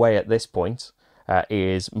in your way at this point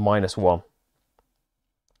is -1.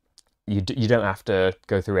 You don't have to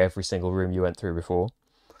go through every single room you went through before.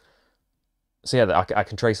 So yeah, I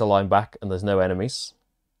can trace a line back and there's no enemies.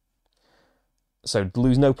 So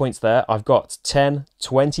lose no points there. I've got 10,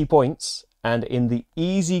 20 points. And in the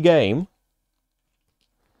easy game,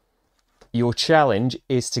 your challenge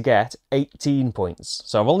is to get 18 points.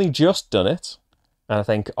 So I've only just done it. And I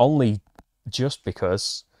think only just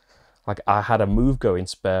because like I had a move going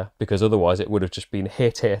spare, because otherwise it would have just been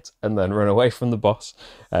hit, and then run away from the boss.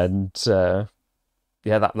 And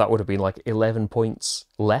yeah, that would have been like 11 points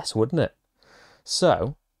less, wouldn't it?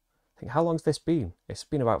 So, I think, how long's this been? It's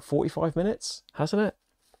been about 45 minutes, hasn't it?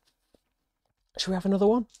 Should we have another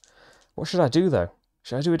one? What should I do, though?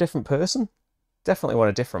 Should I do a different person? Definitely want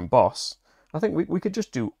a different boss. I think we could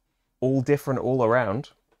just do all different all around.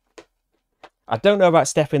 I don't know about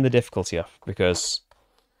stepping the difficulty up, because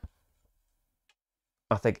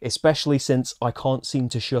I think, especially since I can't seem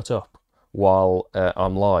to shut up while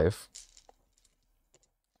I'm live,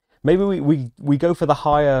 maybe we go for the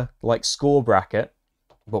higher like score bracket,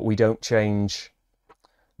 but we don't change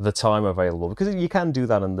the time available, because you can do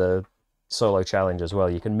that in the solo challenge as well.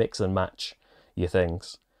 You can mix and match your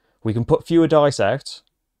things. We can put fewer dice out.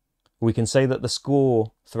 We can say that the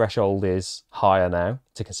score threshold is higher now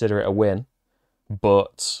to consider it a win,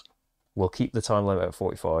 but we'll keep the time limit at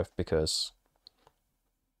 45, because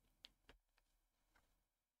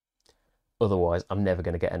otherwise I'm never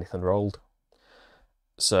going to get anything rolled.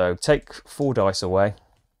 So take 4 dice away.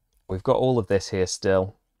 We've got all of this here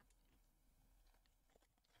still.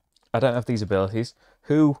 I don't have these abilities.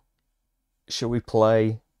 Who should we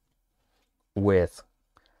play with?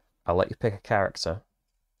 I'll let you pick a character.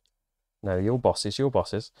 No, your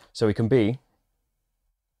bosses. So we can be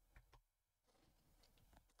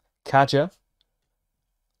Kaja,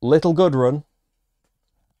 Little Goodrun,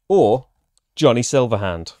 or Johnny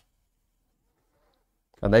Silverhand.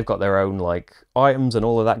 And they've got their own like items and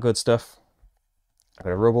all of that good stuff. I'm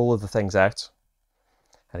going to rub all of the things out.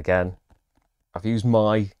 And again, I've used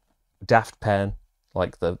my daft pen.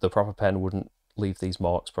 Like the proper pen wouldn't leave these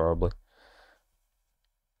marks probably.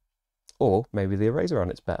 Or maybe the eraser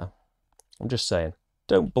on it's better. I'm just saying,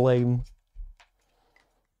 don't blame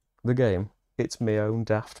the game. It's my own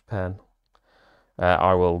daft pen.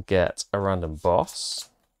 I will get a random boss.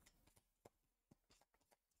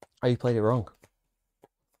 Oh, you played it wrong.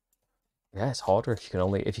 Yeah, it's harder if you can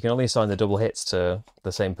only assign the double hits to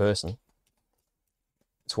the same person.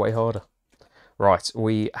 It's way harder. Right,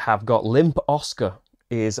 we have got Limp Oscar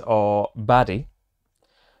is our baddie,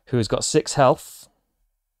 who has got 6 health.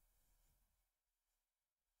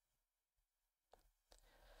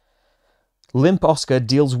 Limp Oscar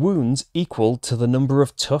deals wounds equal to the number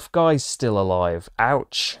of tough guys still alive.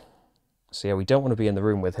 Ouch. So yeah, we don't want to be in the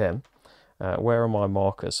room with him. Where are my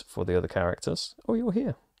markers for the other characters? Oh, you're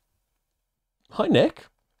here. Hi, Nick.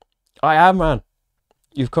 I am, man.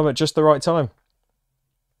 You've come at just the right time.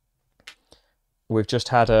 We've just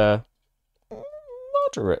had a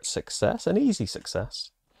moderate success, an easy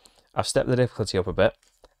success. I've stepped the difficulty up a bit,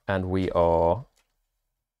 and we are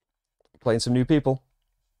playing some new people.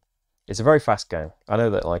 It's a very fast game. I know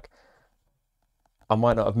that, like, I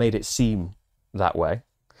might not have made it seem that way.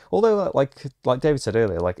 Although, like David said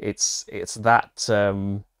earlier, like it's that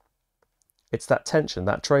tension,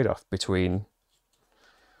 that trade-off between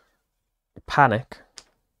panic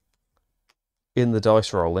in the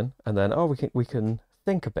dice rolling, and then we can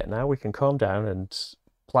think a bit now. We can calm down and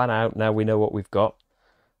plan out. Now we know what we've got.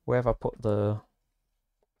 Where have I put the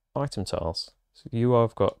item tiles? So you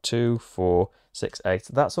have got 2, 4, 6, 8.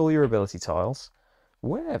 That's all your ability tiles.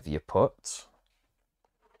 Where have you put?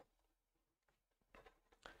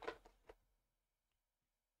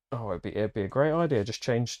 Oh, it'd be a great idea. Just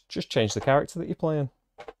change the character that you're playing.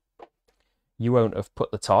 You won't have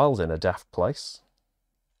put the tiles in a daft place.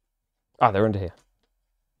 Ah, they're under here.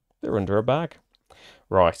 They're under a bag.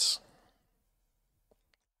 Right.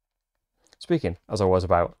 Speaking, as I was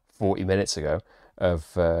about 40 minutes ago, of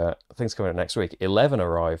things coming out next week, 11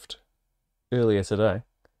 arrived earlier today.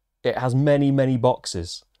 It has many, many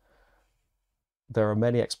boxes. There are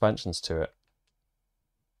many expansions to it.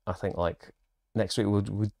 I think, like, next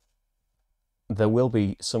week there will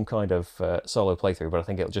be some kind of solo playthrough, but I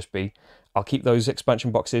think it'll just be, I'll keep those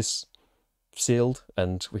expansion boxes sealed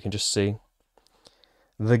and we can just see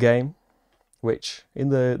the game, which in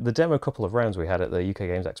the demo couple of rounds we had at the UK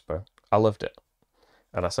Games Expo, I loved it.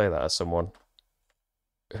 And I say that as someone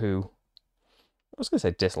who, I was going to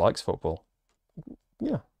say dislikes football.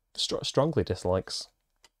 Yeah, strongly dislikes.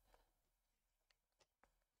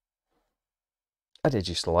 I did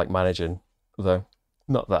used to like managing, though.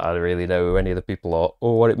 Not that I really know who any of the people are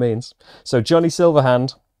or what it means. So Johnny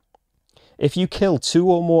Silverhand, if you kill 2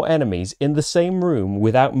 or more enemies in the same room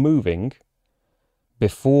without moving,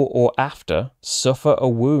 before or after, suffer a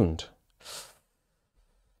wound.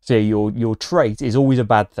 So your trait is always a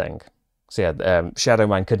bad thing. So yeah, Shadow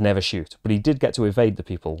Man could never shoot, but he did get to evade the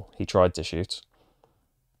people he tried to shoot.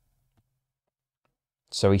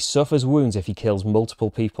 So he suffers wounds if he kills multiple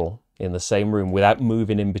people in the same room without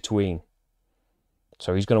moving in between.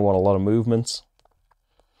 So he's going to want a lot of movement.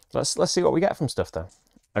 Let's see what we get from stuff though.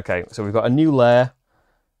 Okay, so we've got a new lair.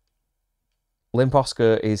 Limp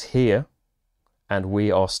Oscar is here, and we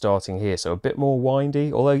are starting here. So a bit more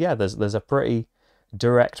windy, although yeah, there's a pretty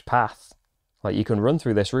direct path. Like, you can run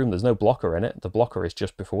through this room. There's no blocker in it. The blocker is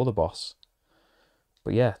just before the boss.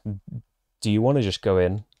 But yeah, do you want to just go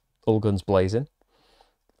in all guns blazing,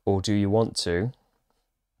 or do you want to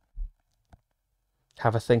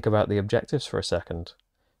have a think about the objectives for a second?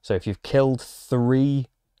 So if you've killed 3,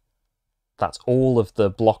 that's all of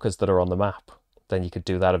the blockers that are on the map, then you could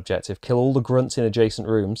do that objective. Kill all the grunts in adjacent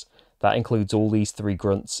rooms. That includes all these 3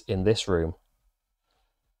 grunts in this room.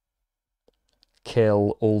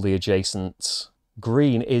 Kill all the adjacent.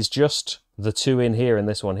 Green is just the 2 in here and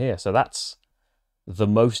this one here. So that's the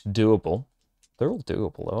most doable. They're all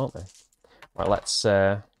doable though, aren't they? Right, let's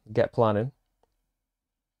get planning.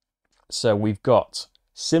 So we've got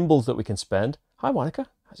symbols that we can spend. Hi, Monica.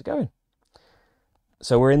 How's it going?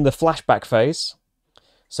 So we're in the flashback phase.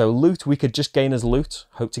 So loot, we could just gain as loot.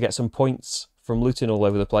 Hope to get some points from looting all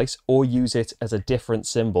over the place, or use it as a different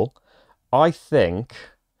symbol. I think...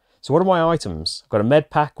 So what are my items? I've got a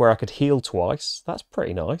med pack where I could heal twice. That's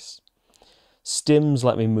pretty nice. Stims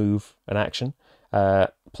let me move an action.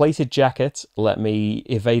 Plated jacket let me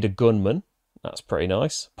evade a gunman. That's pretty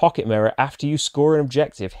nice. Pocket mirror, after you score an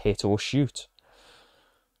objective, hit or shoot.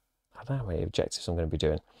 I don't know how many objectives I'm going to be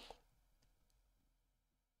doing.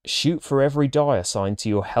 Shoot for every die assigned to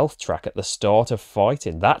your health track at the start of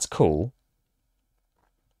fighting. That's cool.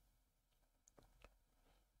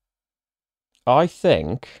 I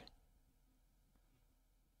think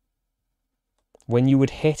when you would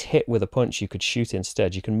hit with a punch, you could shoot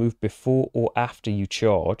instead. You can move before or after you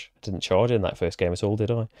charge. I didn't charge in that first game at all,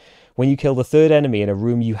 did I? When you kill the 3rd enemy in a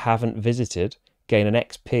room you haven't visited, gain an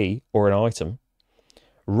XP or an item.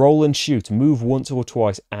 Roll and shoot. Move once or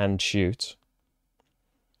twice and shoot.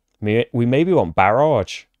 We maybe want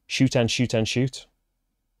barrage. shoot and shoot and shoot.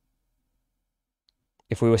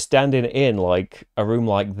 If we were standing in like a room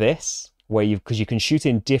like this, where because you can shoot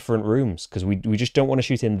in different rooms, because we just don't want to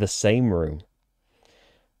shoot in the same room.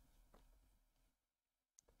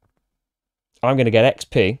 I'm going to get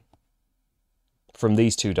XP from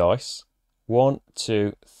these 2 dice. 1,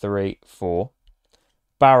 2, 3, 4.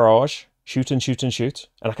 Barrage, shoot and shoot and shoot.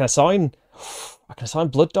 And I can assign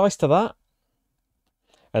blood dice to that.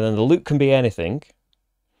 And then the loot can be anything.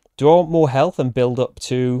 Do I want more health and build up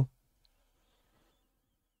to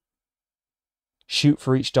shoot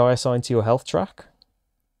for each die assigned to your health track?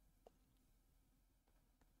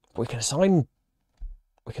 We can assign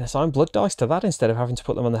blood dice to that instead of having to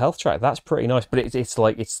put them on the health track. That's pretty nice, but it's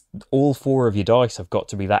like it's all 4 of your dice have got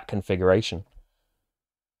to be that configuration.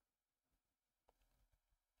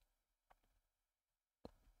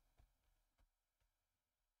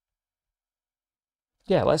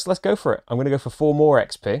 Yeah, let's go for it. I'm going to go for 4 more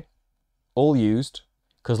XP, all used,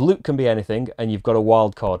 because loot can be anything, and you've got a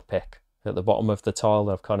wild card pick at the bottom of the tile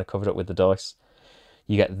that I've kind of covered up with the dice.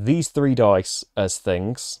 You get these 3 dice as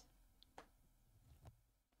things.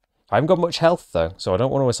 I haven't got much health though, so I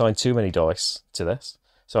don't want to assign too many dice to this.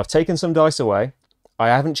 So I've taken some dice away. I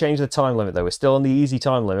haven't changed the time limit though. We're still on the easy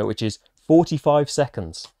time limit, which is 45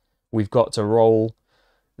 seconds. We've got to roll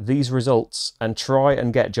these results and try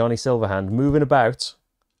and get Johnny Silverhand moving about.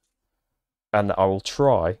 And I will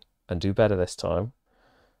try and do better this time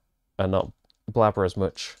and not blabber as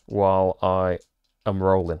much while I am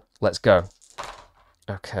rolling. Let's go.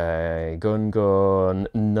 Okay, gun,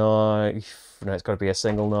 knife. No, it's got to be a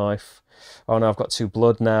single knife. Oh no, I've got 2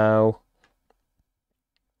 blood now.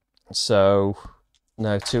 So,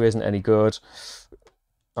 no, 2 isn't any good.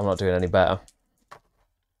 I'm not doing any better.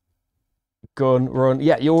 Gun, run.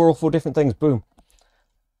 Yeah, you're all 4 different things. Boom.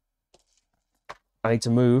 I need to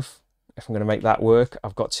move if I'm going to make that work.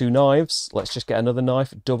 I've got 2 knives. Let's just get another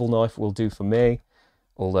knife. Double knife will do for me.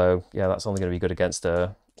 Although, yeah, that's only going to be good against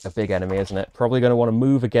a big enemy, isn't it? Probably going to want to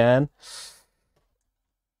move again.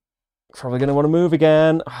 I've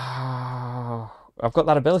got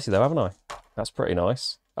that ability though, haven't I? That's pretty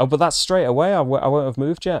nice. Oh, but that's straight away. I won't have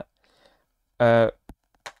moved yet. That's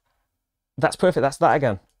perfect. That's that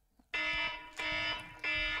again.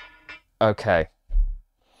 Okay.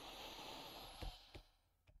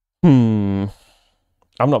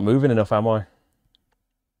 I'm not moving enough, am I?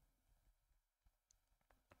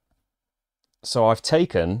 So I've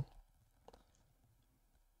taken...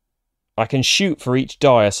 I can shoot for each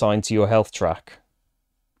die assigned to your health track.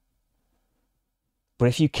 But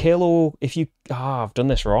if you kill or... I've done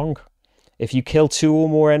this wrong. If you kill 2 or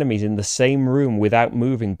more enemies in the same room without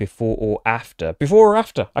moving before or after... Before or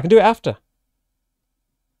after? I can do it after.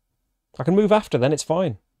 I can move after, then it's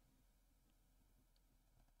fine.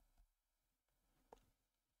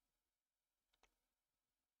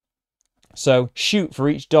 So, shoot for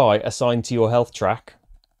each die assigned to your health track.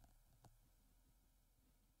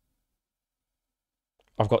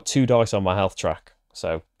 I've got 2 dice on my health track,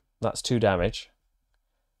 so that's 2 damage.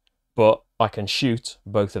 But I can shoot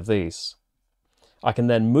both of these. I can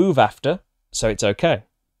then move after, so it's okay.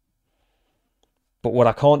 But what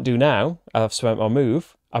I can't do now, I've spent my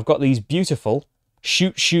move, I've got these beautiful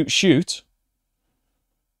shoot, shoot, shoot.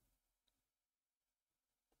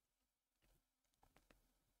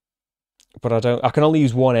 But I can only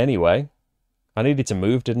use 1 anyway. I needed to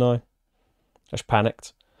move, didn't I? I just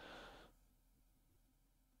panicked.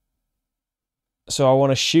 So I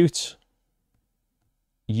want to shoot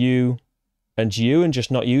you and just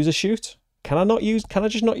not use a shoot? Can I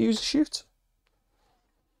just not use a shoot?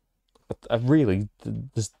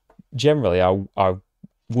 Generally, I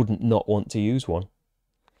wouldn't not want to use one.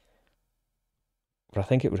 But I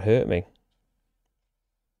think it would hurt me.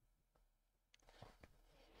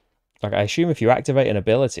 Like, I assume if you activate an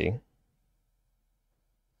ability...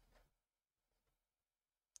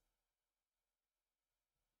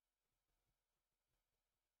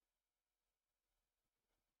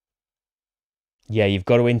 Yeah, you've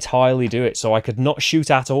got to entirely do it. So I could not shoot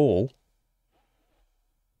at all.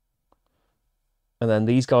 And then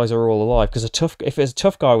these guys are all alive. Because if a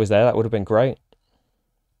tough guy was there, that would have been great.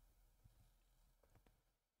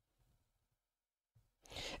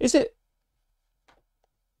 Is it...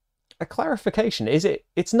 A clarification,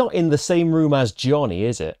 it's not in the same room as Johnny,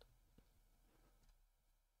 is it?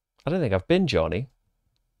 I don't think I've been Johnny.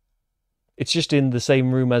 It's just in the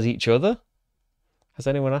same room as each other? Has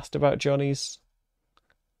anyone asked about Johnny's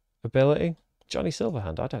ability? Johnny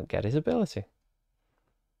Silverhand, I don't get his ability.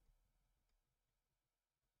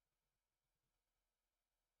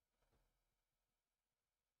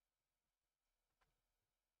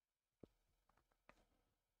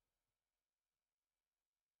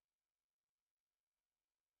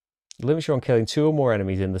 Limits you on killing 2 or more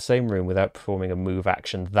enemies in the same room without performing a move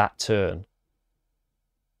action that turn.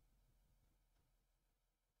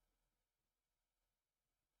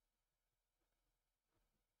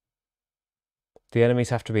 The enemies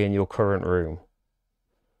have to be in your current room.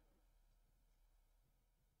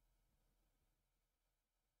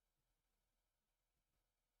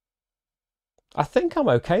 I think I'm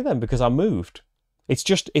okay then because I moved. It's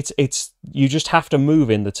you just have to move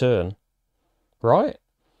in the turn, right?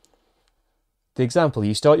 The example,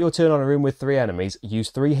 you start your turn on a room with 3 enemies, use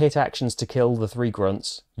 3 hit actions to kill the 3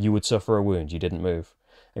 grunts, you would suffer a wound, you didn't move.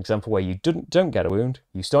 Example where you don't get a wound,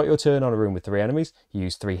 you start your turn on a room with 3 enemies, you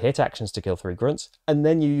use 3 hit actions to kill 3 grunts, and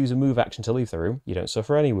then you use a move action to leave the room, you don't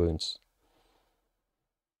suffer any wounds.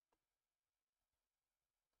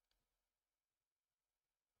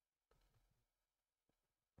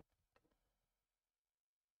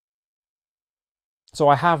 So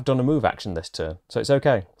I have done a move action this turn, so it's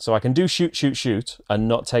okay. So I can do shoot, shoot, shoot, and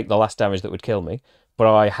not take the last damage that would kill me, but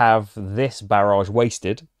I have this barrage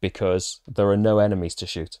wasted because there are no enemies to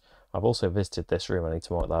shoot. I've also visited this room, I need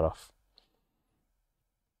to mark that off.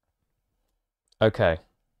 Okay.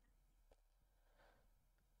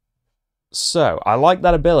 So, I like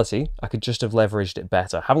that ability. I could just have leveraged it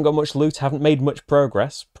better. Haven't got much loot, haven't made much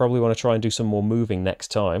progress. Probably want to try and do some more moving next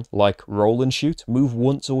time. Like roll and shoot. Move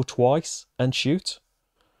once or twice and shoot.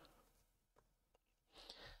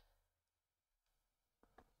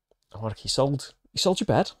 Oh, like you sold your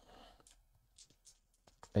bed?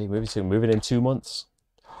 Are you moving soon? Moving in 2 months.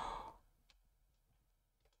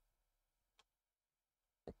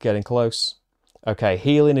 Getting close. Okay,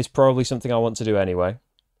 healing is probably something I want to do anyway.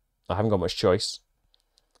 I haven't got much choice.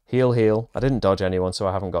 Heal, heal. I didn't dodge anyone, so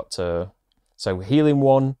I haven't got to... So healing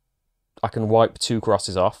 1, I can wipe 2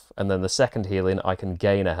 crosses off, and then the second healing, I can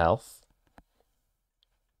gain a health.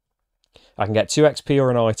 I can get 2 XP or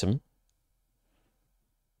an item.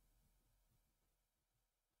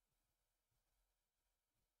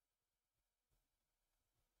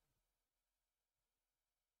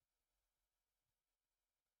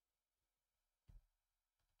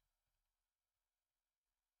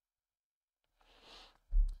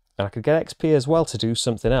 And I could get XP as well to do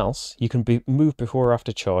something else. You can move before or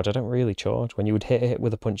after charge. I don't really charge. When you would hit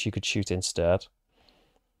with a punch, you could shoot instead.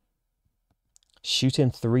 Shoot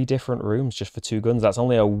in 3 different rooms just for 2 guns. That's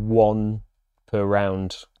only a 1 per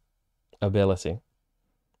round ability.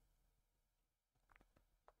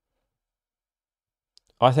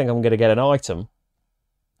 I think I'm going to get an item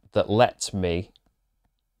that lets me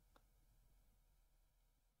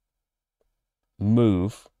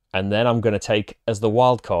move, and then I'm going to take, as the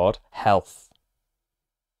wild card, health.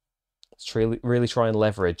 Let's really try and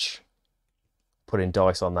leverage putting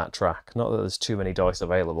dice on that track. Not that there's too many dice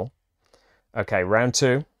available. Okay, round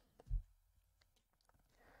 2.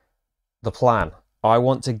 The plan. I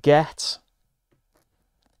want to get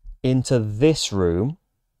into this room.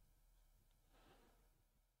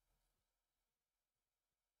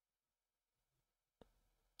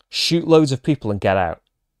 Shoot loads of people and get out.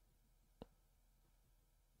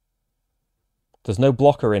 There's no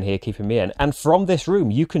blocker in here keeping me in. And from this room,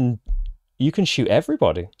 you can shoot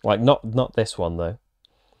everybody. Like, not this one, though.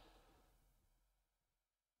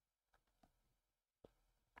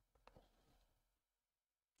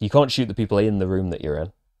 You can't shoot the people in the room that you're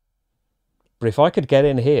in. But if I could get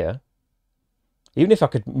in here, even if I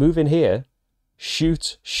could move in here,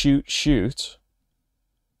 shoot, shoot, shoot,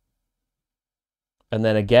 and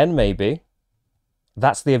then again, maybe,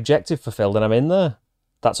 that's the objective fulfilled and I'm in there.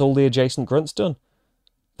 That's all the adjacent grunts done.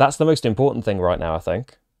 That's the most important thing right now, I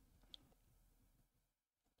think.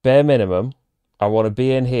 Bare minimum, I want to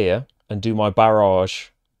be in here and do my barrage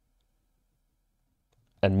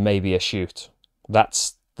and maybe a shoot.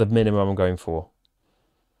 That's the minimum I'm going for.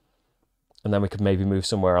 And then we could maybe move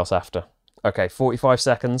somewhere else after. Okay, 45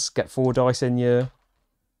 seconds. Get 4 dice in your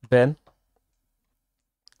bin.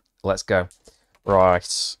 Let's go. Right,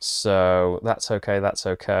 so that's okay, that's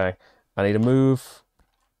okay. I need a move.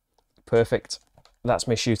 Perfect. That's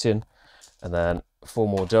me shooting. And then 4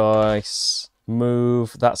 more dice.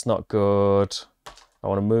 Move. That's not good. I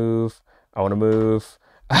want to move. I want to move.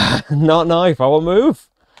 Not knife. I want to move.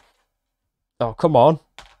 Oh, come on.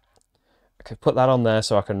 Okay, put that on there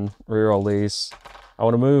so I can reroll these. I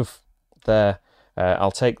want to move. There.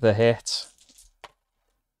 I'll take the hit.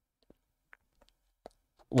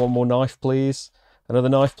 1 more knife, please. Another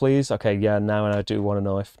knife, please. Okay, yeah, now I do want a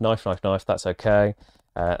knife. Knife, knife, knife. That's okay.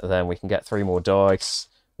 Then we can get 3 more dice.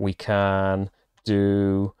 We can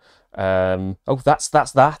do... oh, that's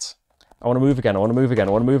that. I want to move again. I want to move again.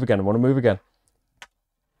 I want to move again. I want to move again.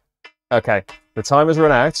 Okay, the timer's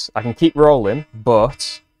run out. I can keep rolling,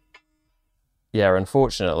 but Yeah,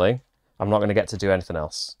 unfortunately, I'm not going to get to do anything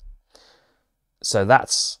else. So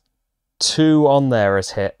that's 2 on there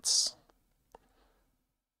as hits.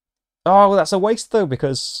 Oh, well, that's a waste, though,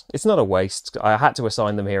 because it's not a waste. I had to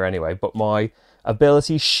assign them here anyway, but my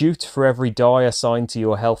ability shoot for every die assigned to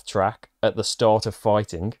your health track at the start of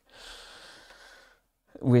fighting.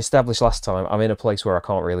 We established last time I'm in a place where I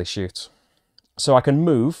can't really shoot. So I can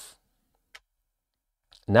move.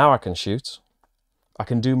 Now I can shoot. I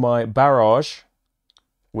can do my barrage,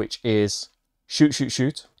 which is shoot, shoot,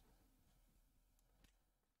 shoot.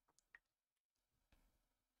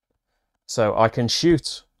 So I can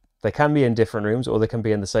shoot. They can be in different rooms or they can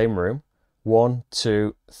be in the same room. 1,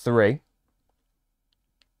 2, 3.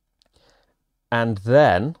 And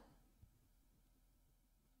then...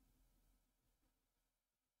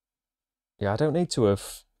 yeah, I don't need to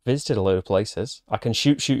have visited a load of places. I can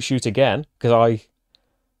shoot, shoot, shoot again because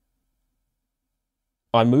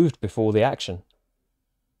I moved before the action.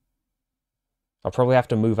 I'll probably have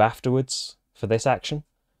to move afterwards for this action.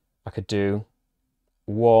 I could do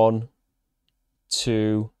 1,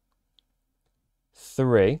 2,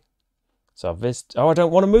 3. So I'll visit. Oh, I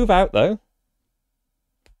don't want to move out though.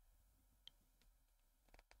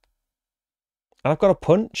 And I've got a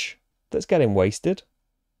punch that's getting wasted.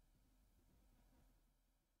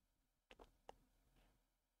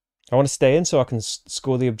 I want to stay in so I can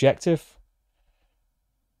score the objective.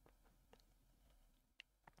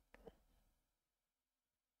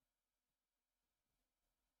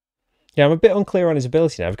 Yeah, I'm a bit unclear on his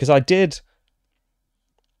ability now because I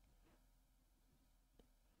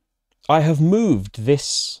have moved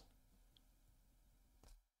this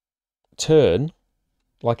turn,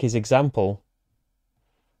 like his example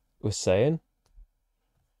was saying.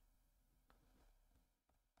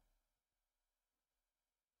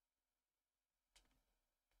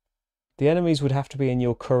 The enemies would have to be in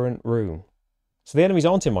your current room. So the enemies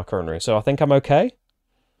aren't in my current room, so I think I'm okay.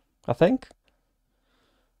 I think.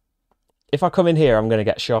 If I come in here, I'm going to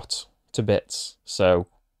get shot to bits, so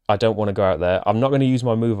I don't want to go out there. I'm not going to use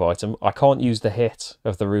my move item. I can't use the hit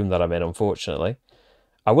of the room that I'm in, unfortunately.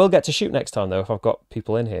 I will get to shoot next time, though, if I've got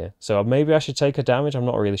people in here. So maybe I should take a damage, I'm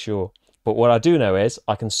not really sure. But what I do know is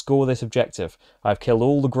I can score this objective. I've killed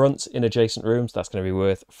all the grunts in adjacent rooms. That's going to be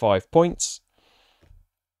worth 5 points.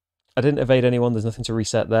 I didn't evade anyone. There's nothing to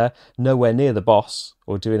reset there. Nowhere near the boss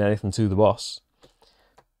or doing anything to the boss.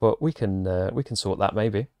 But we can sort that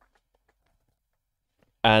maybe.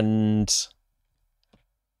 And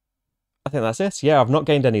I think that's it. Yeah, I've not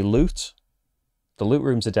gained any loot. The loot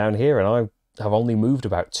rooms are down here, and I have only moved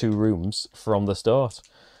about 2 rooms from the start.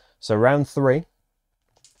 So round 3,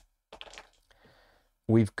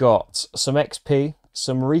 we've got some XP,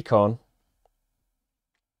 some recon,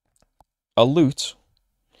 a loot.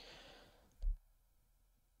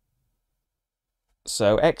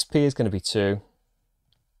 So XP is going to be 2.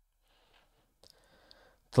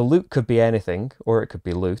 The loot could be anything, or it could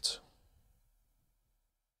be loot.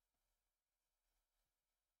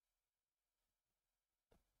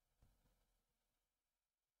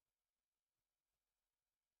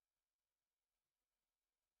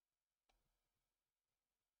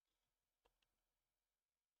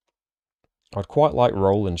 I'd quite like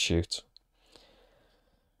roll and shoot.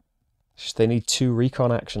 They need 2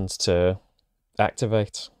 recon actions to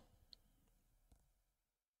activate.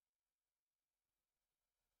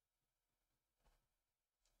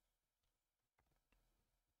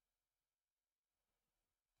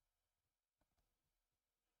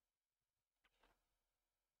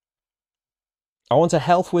 I want a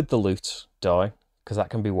health with the loot die, because that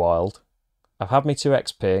can be wild. I've had me 2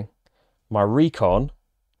 XP. My recon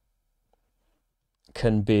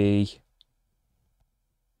can be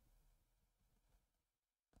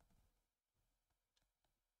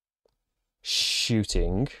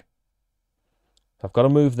shooting. I've got to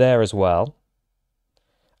move there as well.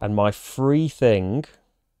 And my free thing...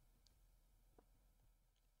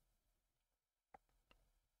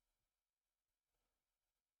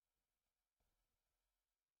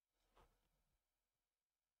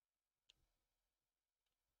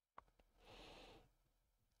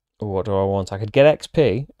 what do I want? I could get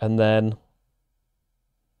XP and then...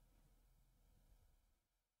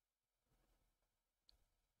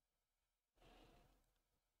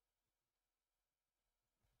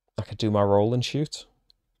 I could do my roll and shoot.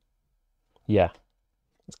 Yeah.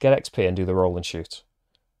 Let's get XP and do the roll and shoot.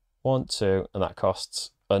 1, 2, and that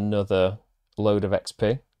costs another load of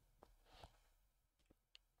XP.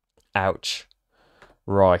 Ouch.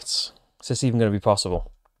 Right. Is this even going to be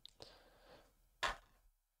possible?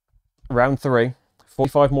 Round 3.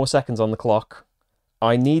 45 more seconds on the clock.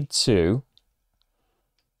 I need to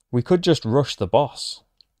We could just rush the boss.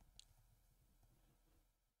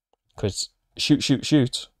 Because shoot, shoot,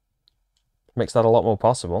 shoot makes that a lot more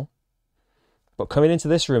possible. But coming into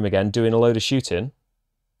this room again, doing a load of shooting,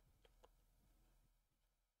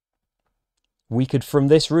 we could, from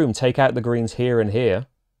this room, take out the greens here and here,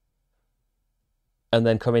 and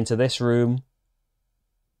then come into this room,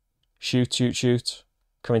 shoot, shoot, shoot,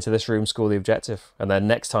 come into this room, score the objective. And then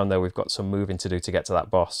next time, though, we've got some moving to do to get to that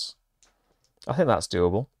boss. I think that's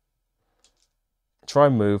doable. Try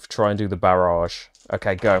and move, try and do the barrage.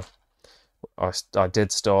 Okay, go. I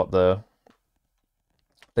did start the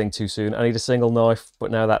thing too soon. I need a single knife,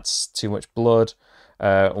 but now that's too much blood.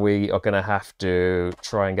 We are going to have to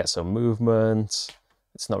try and get some movement.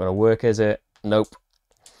 It's not going to work, is it? Nope.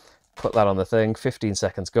 Put that on the thing. 15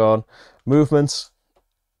 seconds gone. Movement.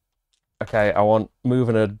 Okay, I want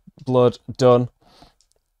moving and blood. Done.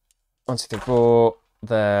 1, 2, 3, 4.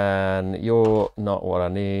 Then you're not what I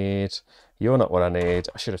need. You're not what I need.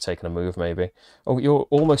 I should have taken a move, maybe. Oh, you're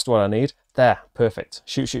almost what I need. There. Perfect.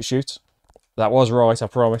 Shoot, shoot, shoot. That was right, I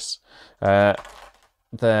promise.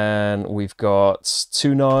 Then we've got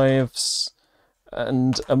 2 knives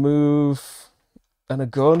and a move and a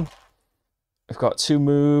gun. We've got 2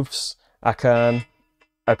 moves. I can...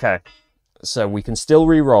 Okay. So we can still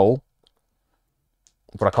re-roll,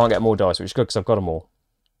 but I can't get more dice, which is good because I've got them all.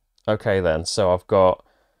 Okay, then. So I've got...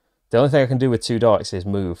 The only thing I can do with 2 dice is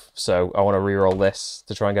move. So I want to re-roll this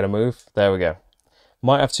to try and get a move. There we go.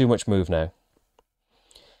 Might have too much move now.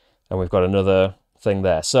 And we've got another thing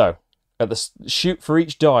there. So, at the shoot for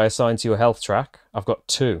each die assigned to your health track, I've got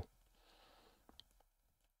 2.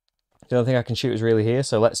 The only thing I can shoot is really here,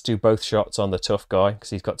 so let's do both shots on the tough guy,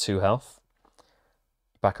 because he's got 2 health.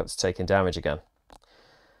 Back up to taking damage again.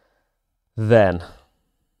 Then,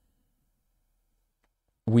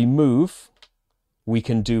 we move, we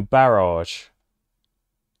can do barrage.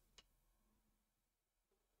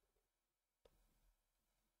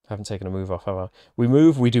 I haven't taken a move off, have I? We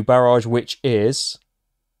move, we do barrage, which is...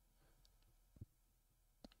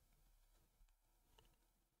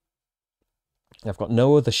 I've got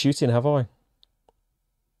no other shooting, have I?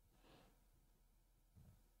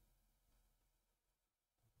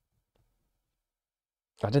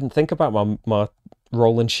 I didn't think about my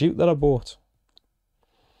roll and shoot that I bought.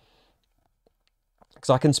 Because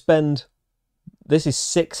I can spend... This is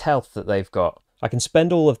 6 health that they've got. I can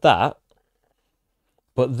spend all of that,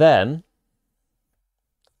 but then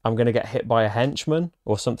I'm going to get hit by a henchman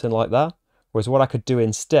or something like that. Whereas what I could do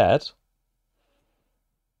instead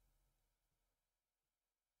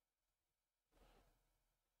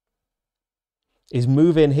is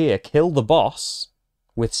move in here, kill the boss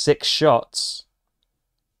with 6 shots,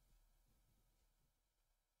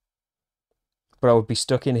 but I would be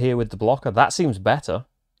stuck in here with the blocker. That seems better,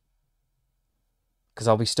 because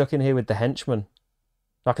I'll be stuck in here with the henchman.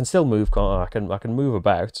 I can still move, can't I? I can move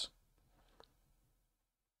about.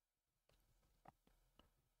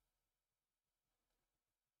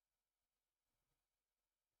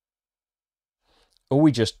 Or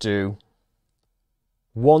we just do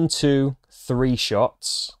 1, 2, 3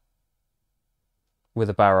 shots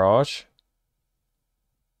with a barrage.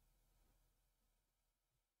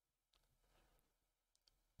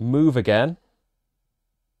 Move again.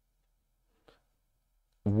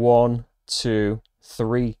 1, 2,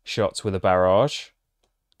 3 shots with a barrage.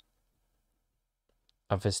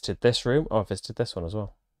 I've visited this room. Oh, I've visited this one as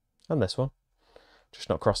well. And this one. Just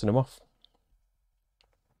not crossing them off.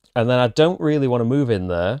 And then I don't really want to move in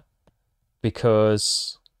there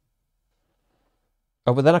because...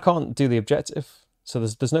 Oh, but then I can't do the objective. So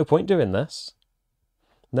there's no point doing this.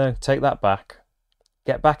 No, take that back.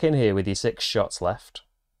 Get back in here with your 6 shots left.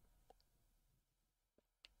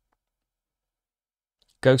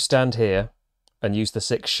 Go stand here and use the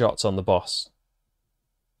 6 shots on the boss.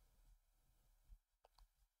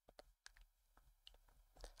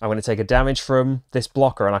 I'm going to take a damage from this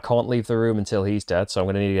blocker and I can't leave the room until he's dead, so I'm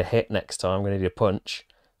going to need a hit next time. I'm going to need a punch.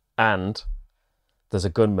 And there's a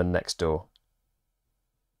gunman next door.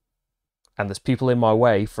 And there's people in my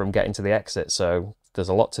way from getting to the exit, so there's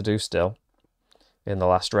a lot to do still in the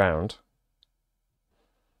last round.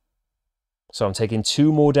 So I'm taking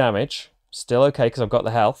 2 more damage. Still okay, because I've got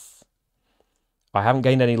the health. I haven't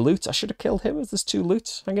gained any loot. I should have killed him as there's 2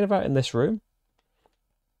 loot hanging about in this room.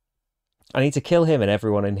 I need to kill him and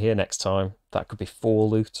everyone in here next time. That could be 4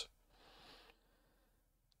 loot.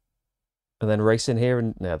 And then race in here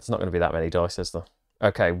and... No, there's not going to be that many dice, is there?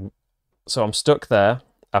 Okay, so I'm stuck there.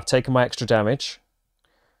 I've taken my extra damage.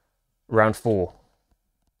 Round 4.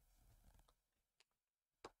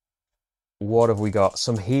 What have we got?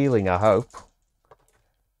 Some healing, I hope.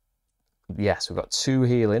 Yes, we've got 2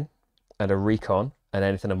 healing and a recon and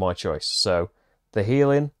anything of my choice. So the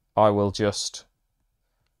healing, I will just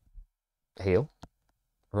heal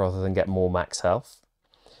rather than get more max health.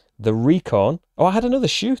 The recon, oh, I had another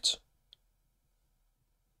shoot.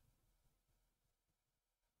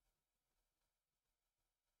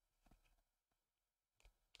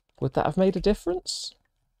 Would that have made a difference?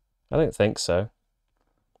 I don't think so.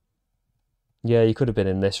 Yeah, you could have been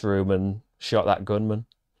in this room and shot that gunman.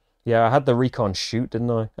 Yeah, I had the recon shoot,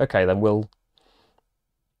 didn't I? Okay, then we'll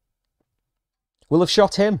have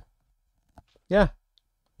shot him. Yeah,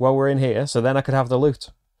 while we're in here, so then I could have the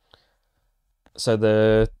loot. So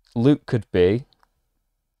the loot could be...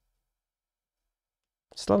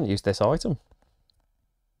 Still haven't used this item.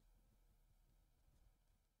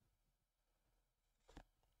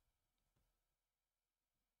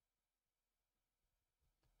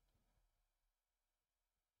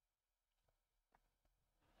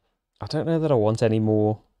 I don't know that I want any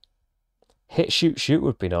more. Hit, shoot, shoot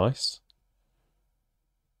would be nice.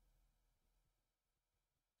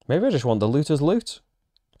 Maybe I just want the looter's loot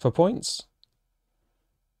for points.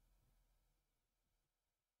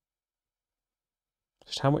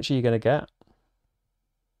 Just how much are you going to get?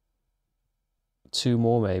 2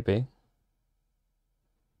 more, maybe.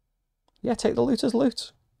 Yeah, take the looter's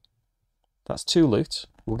loot. That's 2 loot.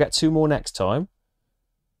 We'll get 2 more next time.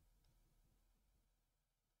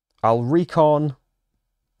 I'll recon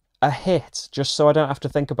a hit, just so I don't have to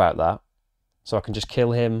think about that. So I can just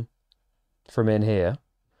kill him from in here.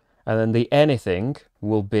 And then the anything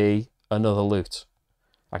will be another loot.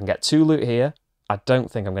 I can get 2 loot here. I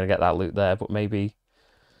don't think I'm going to get that loot there, but maybe...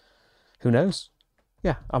 Who knows?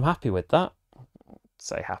 Yeah, I'm happy with that.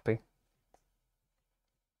 Say happy.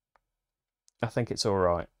 I think it's all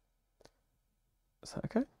right. Is that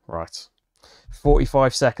okay? Right.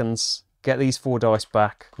 45 seconds. Get these 4 dice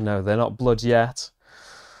back. No, they're not blood yet.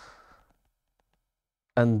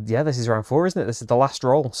 And yeah, this is round 4, isn't it? This is the last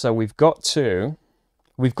roll. So we've got to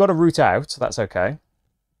root out. That's okay.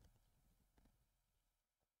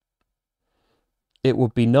 It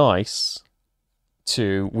would be nice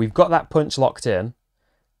to... We've got that punch locked in.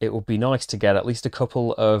 It would be nice to get at least a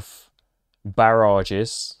couple of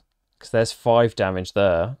barrages, because there's 5 damage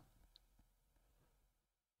there.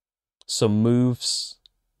 Some moves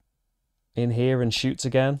in here and shoots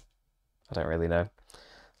again. I don't really know.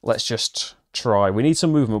 Let's just try. We need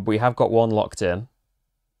some movement, but we have got 1 locked in.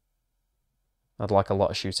 I'd like a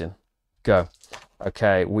lot of shooting. Go.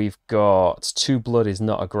 Okay, we've got 2 blood is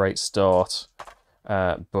not a great start.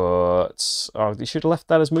 But oh, you should have left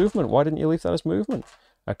that as movement. Why didn't you leave that as movement?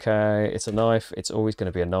 Okay, it's a knife. It's always going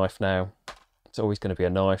to be a knife now. It's always going to be a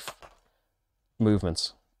knife.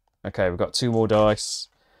 Movement. Okay, we've got 2 more dice.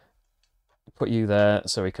 Put you there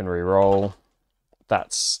so we can re-roll.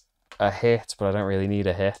 That's a hit, but I don't really need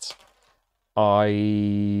a hit.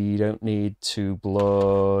 I don't need 2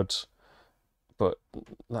 blood, but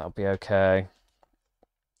that'll be okay.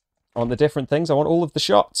 I want the different things. I want all of the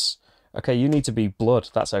shots. Okay, you need to be blood.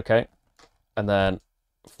 That's okay. And then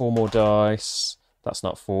 4 more dice. That's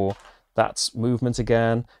not 4. That's movement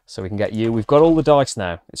again, so we can get you. We've got all the dice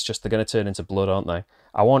now. It's just they're going to turn into blood, aren't they?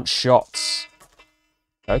 I want shots.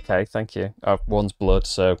 Okay, thank you. 1's blood,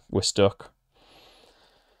 so we're stuck.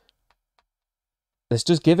 This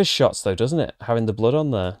does give us shots, though, doesn't it? Having the blood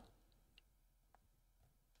on there.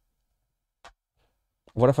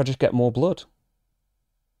 What if I just get more blood?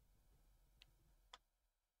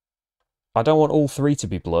 I don't want all 3 to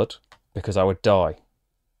be blood, because I would die.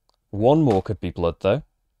 1 more could be blood, though.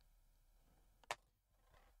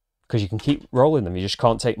 Because you can keep rolling them. You just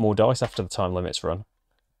can't take more dice after the time limit's run.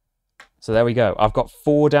 So there we go. I've got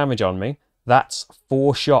 4 damage on me. That's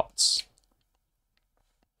 4 shots.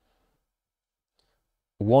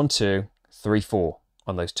 1, 2, 3, 4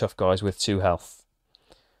 on those tough guys with 2 health.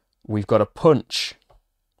 We've got a punch.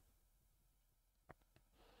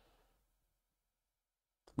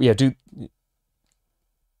 Yeah,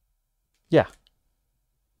 yeah.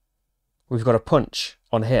 We've got a punch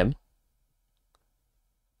on him.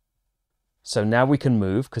 So now we can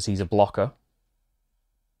move because he's a blocker.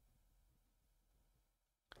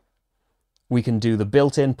 We can do the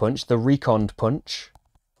built-in punch, the reconned punch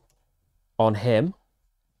on him.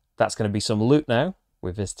 That's going to be some loot now.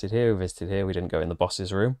 We visited here, we visited here. We didn't go in the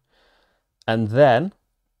boss's room. And then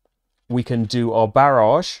we can do our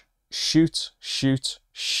barrage. Shoot, shoot,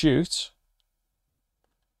 shoot.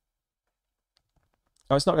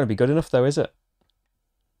 Oh, it's not going to be good enough though, is it?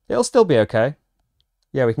 It'll still be okay.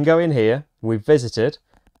 Yeah, we can go in here. We've visited.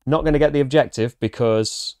 Not going to get the objective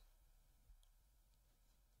because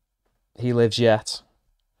he lives yet.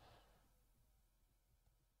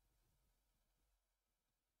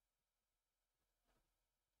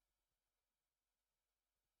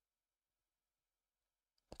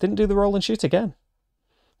 Didn't do the roll and shoot again.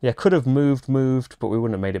 Yeah, could have moved, but we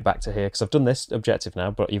wouldn't have made it back to here, because I've done this objective now,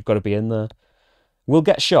 but you've got to be in there. We'll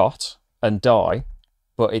get shot and die,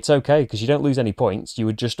 but it's okay, because you don't lose any points. You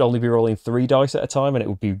would just only be rolling 3 dice at a time, and it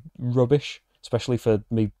would be rubbish, especially for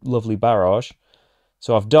me lovely barrage.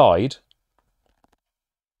 So I've died,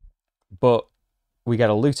 but we get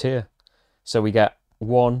a loot here. So we get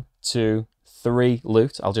 1, 2, 3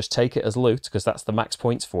 loot. I'll just take it as loot, because that's the max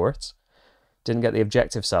points for it. Didn't get the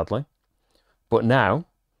objective, sadly. But now,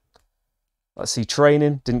 let's see,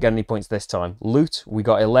 training, didn't get any points this time. Loot, we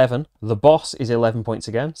got 11. The boss is 11 points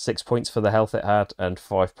again. 6 points for the health it had, and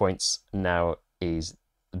 5 points now is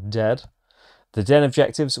dead. The den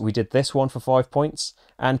objectives, we did this one for 5 points.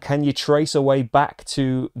 And can you trace a way back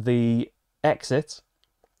to the exit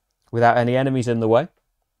without any enemies in the way?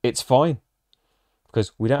 It's fine,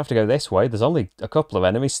 because we don't have to go this way. There's only a couple of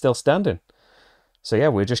enemies still standing. So yeah,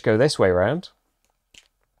 we'll just go this way around.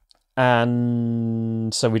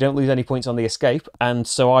 And so we don't lose any points on the escape. And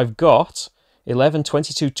so I've got 11,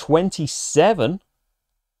 22, 27,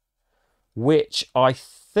 which I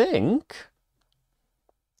think...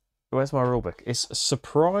 Where's my rulebook? It's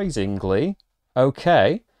surprisingly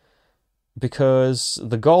okay, because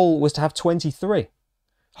the goal was to have 23.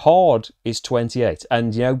 Hard is 28.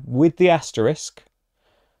 And, you know, with the asterisk,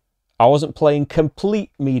 I wasn't playing complete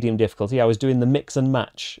medium difficulty. I was doing the mix and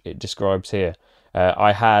match, it describes here.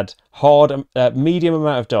 I had hard, medium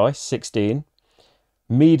amount of dice, 16,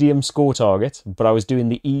 medium score target, but I was doing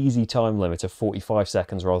the easy time limit of 45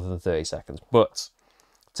 seconds rather than 30 seconds. But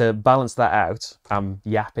to balance that out, I'm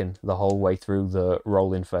yapping the whole way through the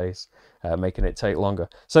rolling phase, making it take longer.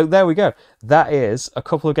 So there we go. That is a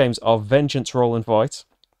couple of games of Vengeance Roll and Fight.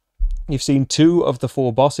 You've seen 2 of the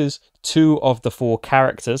 4 bosses, 2 of the 4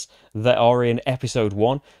 characters that are in episode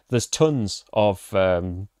 1. There's tons of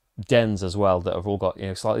dens as well that have all got, you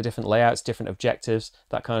know, slightly different layouts, different objectives,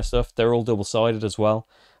 that kind of stuff. They're all double-sided as well.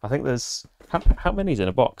 I think there's... How many's in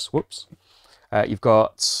a box? Whoops. You've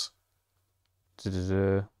got...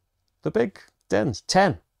 the big dens.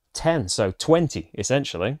 10. 10, so 20,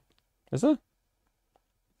 essentially. Is there?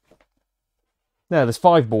 No, there's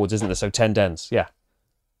 5 boards, isn't there? So 10 dens, yeah.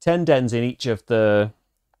 10 dens in each of the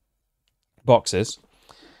boxes.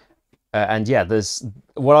 And yeah, there's...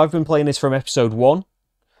 What I've been playing is from episode 1.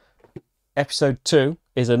 Episode 2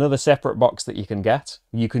 is another separate box that you can get.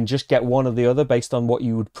 You can just get one or the other based on what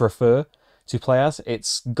you would prefer to play as.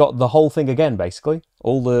 It's got the whole thing again, basically.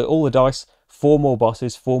 All the dice, 4 more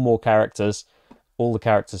bosses, 4 more characters. All the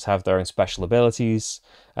characters have their own special abilities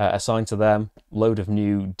assigned to them. Load of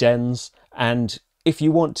new dens. And if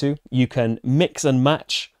you want to, you can mix and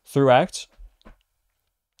match throughout,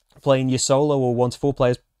 playing your solo or 1 to 4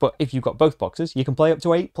 players. But if you've got both boxes, you can play up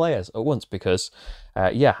to 8 players at once, because,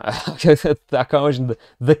 yeah, I can't imagine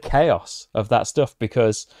the chaos of that stuff,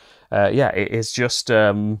 because, yeah, it is just,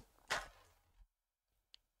 you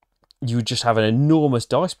would just have an enormous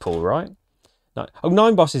dice pool, right?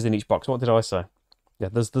 9 bosses in each box. What did I say? Yeah,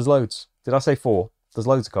 there's loads. Did I say 4? There's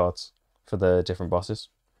loads of cards for the different bosses.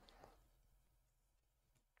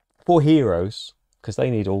 4 heroes, because they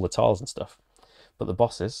need all the tiles and stuff. But the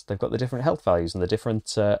bosses, they've got the different health values and the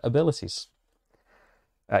different abilities.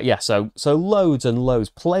 Yeah, so loads and loads,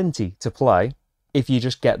 plenty to play if you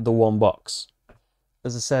just get the 1 box.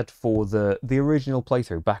 As I said, for the original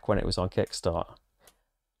playthrough back when it was on Kickstarter,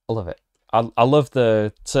 I love it. I love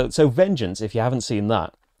the... So Vengeance, if you haven't seen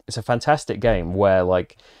that, it's a fantastic game where,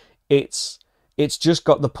 like, it's just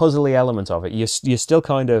got the puzzly element of it. You're still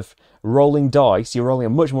kind of rolling dice. You're rolling a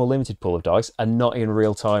much more limited pool of dice and not in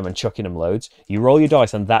real time and chucking them loads. You roll your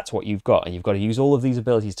dice and that's what you've got. And you've got to use all of these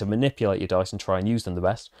abilities to manipulate your dice and try and use them the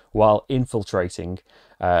best while infiltrating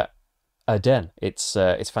a den. It's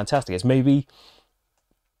fantastic. It's maybe...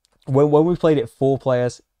 When we played it 4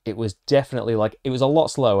 players, it was definitely like... It was a lot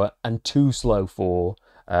slower and too slow for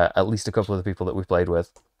at least a couple of the people that we played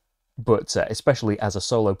with. But especially as a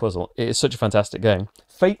solo puzzle, it is such a fantastic game.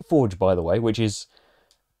 Fate Forge, by the way, which is...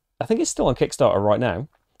 I think it's still on Kickstarter right now.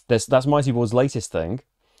 That's Mighty Board's latest thing.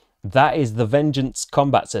 That is the Vengeance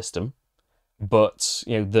combat system, but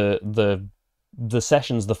you know the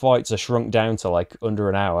sessions, the fights are shrunk down to like under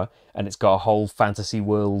an hour, and it's got a whole fantasy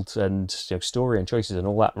world and, you know, story and choices and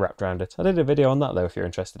all that wrapped around it. I did a video on that though, if you're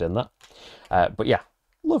interested in that. But yeah,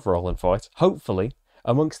 love Roll and Fight. Hopefully,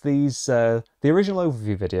 amongst these the original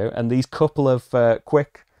overview video and these couple of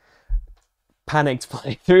quick panicked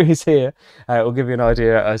playthroughs here, will give you an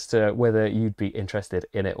idea as to whether you'd be interested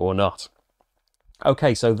in it or not.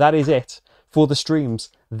 Okay, so that is it for the streams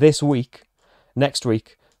this week. Next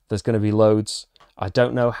week, there's going to be loads. I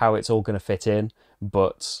don't know how it's all going to fit in,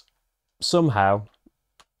 but somehow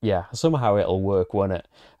yeah, somehow it'll work, won't it?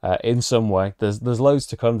 In some way. There's loads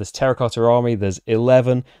to come. There's Terracotta Army, there's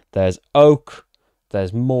 11, there's Oak,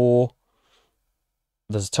 there's more,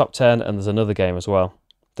 there's top 10, and there's another game as well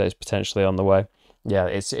that is potentially on the way. Yeah,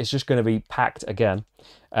 it's just going to be packed again.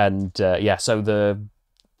 And yeah, so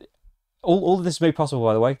all of this is made possible,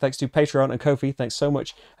 by the way, thanks to Patreon and Ko-fi. Thanks so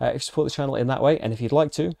much if you support the channel in that way. And if you'd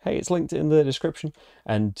like to, hey, it's linked in the description,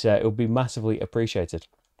 and it will be massively appreciated.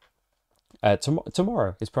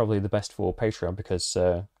 Tomorrow is probably the best for Patreon because,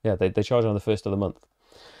 yeah, they charge on the 1st of the month.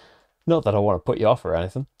 Not that I want to put you off or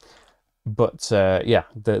anything, but yeah,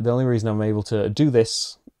 the only reason I'm able to do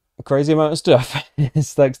this crazy amount of stuff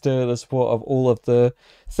is thanks to the support of all of the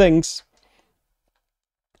things.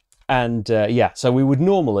 And yeah, so we would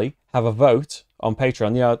normally have a vote on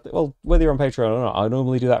Patreon. Yeah, well, whether you're on Patreon or not, I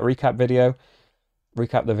normally do that recap video,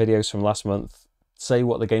 recap the videos from last month, say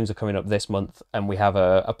what the games are coming up this month, and we have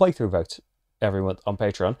a playthrough vote every month on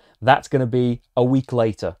Patreon. That's going to be a week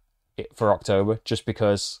later for October, just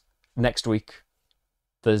because next week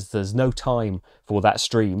there's no time for that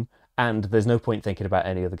stream, and there's no point thinking about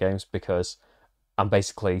any other games because I'm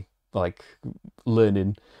basically like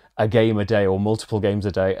learning a game a day or multiple games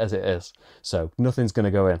a day as it is. So nothing's going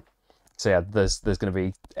to go in. So yeah, there's going to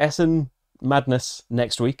be Essen Madness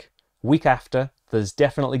next week. Week after, there's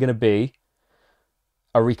definitely going to be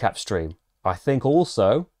a recap stream. I think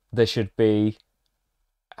also there should be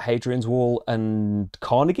Hadrian's Wall and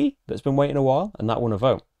Carnegie that's been waiting a while, and that won a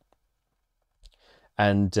vote.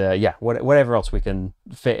 And yeah, whatever else we can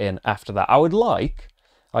fit in after that. I would like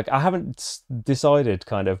I haven't decided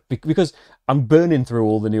kind of, because I'm burning through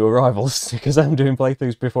all the new arrivals because I'm doing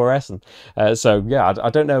playthroughs before Essen. So yeah, I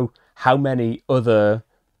don't know how many other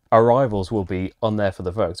arrivals will be on there for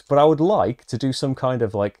the vote, but I would like to do some kind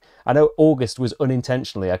of like, I know August was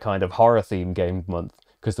unintentionally a kind of horror theme game month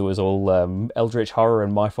because there was all Eldritch Horror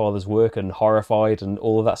and My Father's Work and Horrified and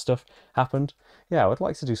all of that stuff happened. Yeah, I would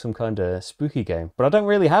like to do some kind of spooky game, but I don't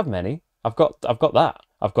really have many. I've got that.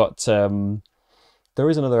 I've got there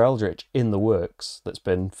is another Eldritch in the works that's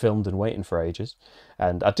been filmed and waiting for ages.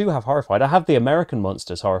 And I do have Horrified. I have the American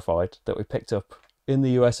Monsters Horrified that we picked up in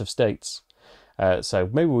the US of States. So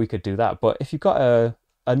maybe we could do that. But if you've got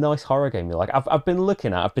a nice horror game you like, I've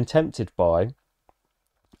been tempted by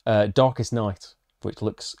Darkest Night, which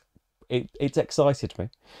looks, it's excited me.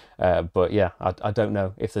 But yeah, I don't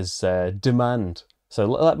know if there's demand. So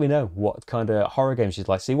let me know what kind of horror games you'd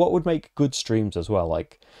like to see. What would make good streams as well?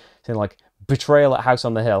 Like, something like Betrayal at House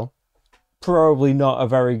on the Hill. Probably not a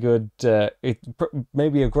very good,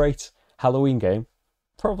 maybe a great Halloween game.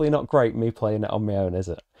 Probably not great me playing it on my own, is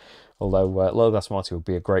it? Although Logos Marty would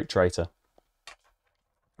be a great traitor.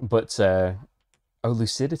 But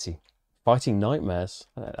Lucidity, Fighting Nightmares.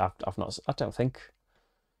 I've not. I don't think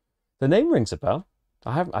the name rings a bell.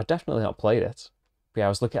 I definitely not played it. But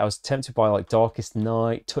yeah, I was tempted by like Darkest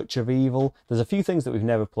Night, Touch of Evil. There's a few things that we've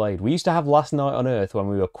never played. We used to have Last Night on Earth when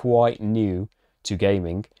we were quite new to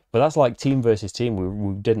gaming, but that's like team versus team.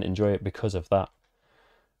 We didn't enjoy it because of that.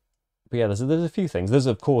 But yeah, there's a few things. There's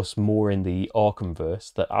of course more in the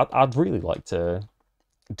Arkhamverse that I'd really like to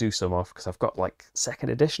do some of because I've got like 2nd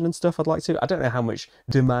edition and stuff I'd like to. I don't know how much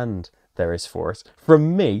demand there is for it.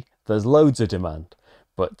 From me, there's loads of demand,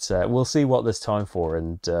 but we'll see what there's time for.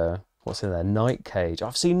 And what's in there? Night Cage.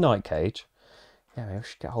 I've seen Night Cage. Yeah, maybe we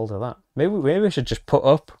should get hold of that. Maybe we should just put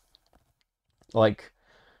up, like,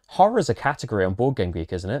 horror's a category on Board Game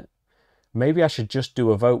Geek, isn't it? Maybe I should just do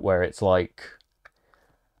a vote where it's like,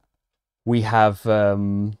 we have,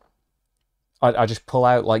 I just pull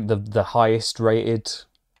out like the highest rated,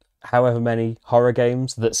 however many horror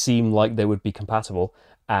games that seem like they would be compatible,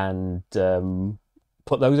 and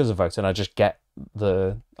put those as a vote, and I get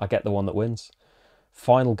the one that wins.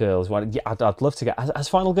 Final Girl is one. Yeah, I'd love to get. Has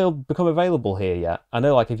Final Girl become available here yet? I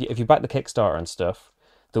know, like, if you back the Kickstarter and stuff,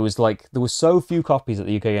 there was so few copies at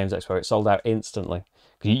the UK Games Expo, it sold out instantly.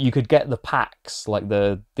 You could get the packs, like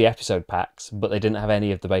the episode packs, but they didn't have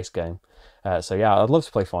any of the base game. So yeah, I'd love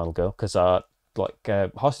to play Final Girl because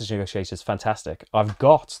Hostage Negotiator is fantastic. I've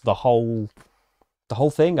got the whole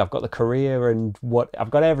thing. I've got the career and I've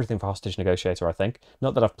got everything for Hostage Negotiator. I think,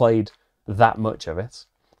 not that I've played that much of it,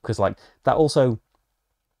 because like that also,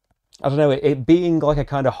 I don't know, it being like a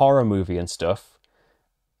kind of horror movie and stuff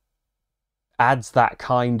adds that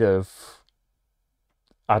kind of,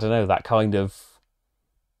 I don't know, that kind of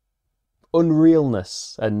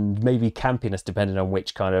unrealness and maybe campiness, depending on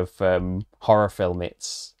which kind of horror film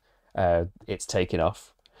it's taken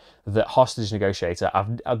off. That Hostage Negotiator,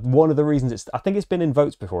 one of the reasons I think it's been in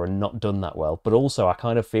votes before and not done that well, but also I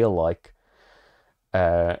kind of feel like,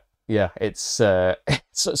 yeah, yeah, it's,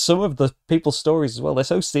 it's some of the people's stories as well. They're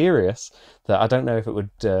so serious that I don't know if it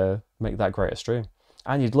would make that great a stream.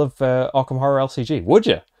 And you'd love Arkham Horror LCG, would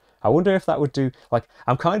you? I wonder if that would do. Like,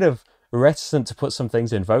 I'm kind of reticent to put some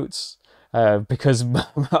things in votes because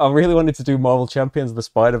I really wanted to do Marvel Champions, the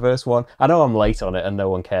Spider-Verse one. I know I'm late on it and no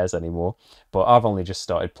one cares anymore, but I've only just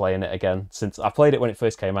started playing it again since I played it when it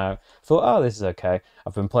first came out. Thought, oh, this is okay.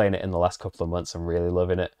 I've been playing it in the last couple of months. I'm really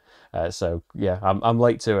loving it. So yeah, I'm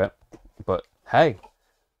late to it, but hey,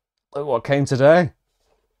 look what came today.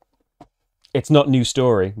 It's not new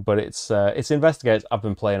story, but it's Investigates. I've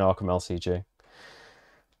been playing Arkham LCG.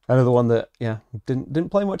 Another one that, yeah, didn't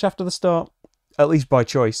play much after the start, at least by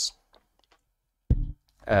choice.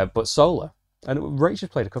 But solo, and Rach has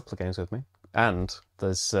played a couple of games with me, and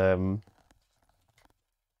there's the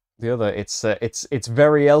other. It's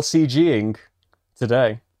very LCGing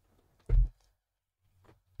today.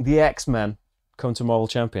 The X-Men come to Marvel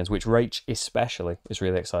Champions, which Rach especially is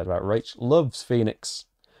really excited about. Rach loves Phoenix.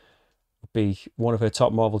 Would be one of her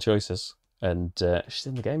top Marvel choices, and she's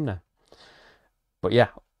in the game now. But yeah,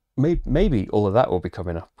 maybe all of that will be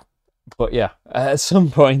coming up. But yeah, at some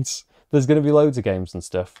point there's going to be loads of games and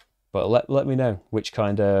stuff. But let me know which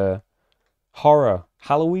kind of horror,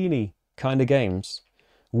 Halloween-y kind of games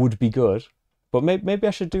would be good. But maybe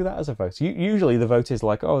I should do that as a vote. Usually the vote is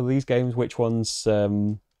like, oh, these games, which ones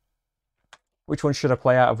should I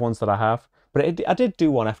play out of ones that I have? But I did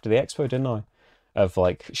do one after the expo, didn't I? Of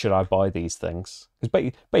like, should I buy these things?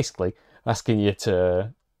 Because basically asking you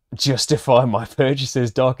to justify my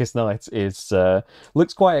purchases. Darkest Night is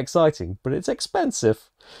looks quite exciting, but it's expensive.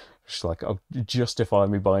 Just like, oh, justify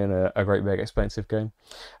me buying a great big expensive game.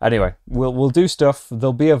 Anyway, we'll do stuff.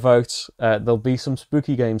 There'll be a vote. There'll be some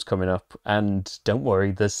spooky games coming up, and don't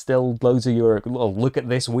worry, there's still loads of Euro. Well, look at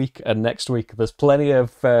this week and next week. There's plenty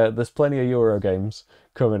of Euro games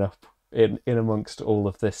coming up in amongst all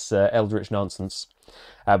of this Eldritch nonsense.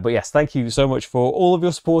 But yes, thank you so much for all of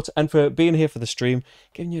your support and for being here for the stream,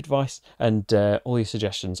 giving you advice and all your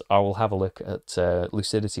suggestions. I will have a look at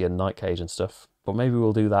Lucidity and Night Cage and stuff, but maybe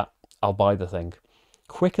we'll do that. I'll buy the thing.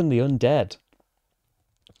 Quicken the Undead.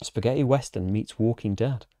 Spaghetti Western meets Walking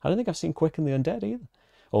Dead. I don't think I've seen Quicken the Undead either.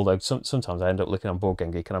 Although sometimes I end up looking on Board Game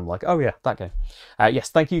Geek and I'm like, oh yeah, that game. Yes,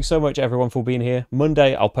 thank you so much everyone for being here.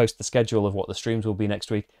 Monday, I'll post the schedule of what the streams will be next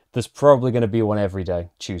week. There's probably going to be one every day,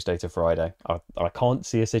 Tuesday to Friday. I can't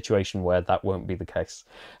see a situation where that won't be the case.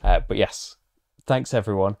 But yes, thanks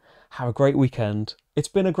everyone. Have a great weekend. It's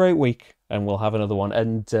been a great week, and we'll have another one.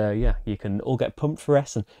 And yeah, you can all get pumped for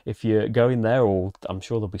Essen if you're going there, or I'm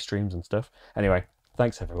sure there'll be streams and stuff. Anyway,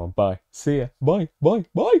 thanks everyone. Bye. See ya. Bye. Bye.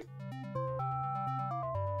 Bye.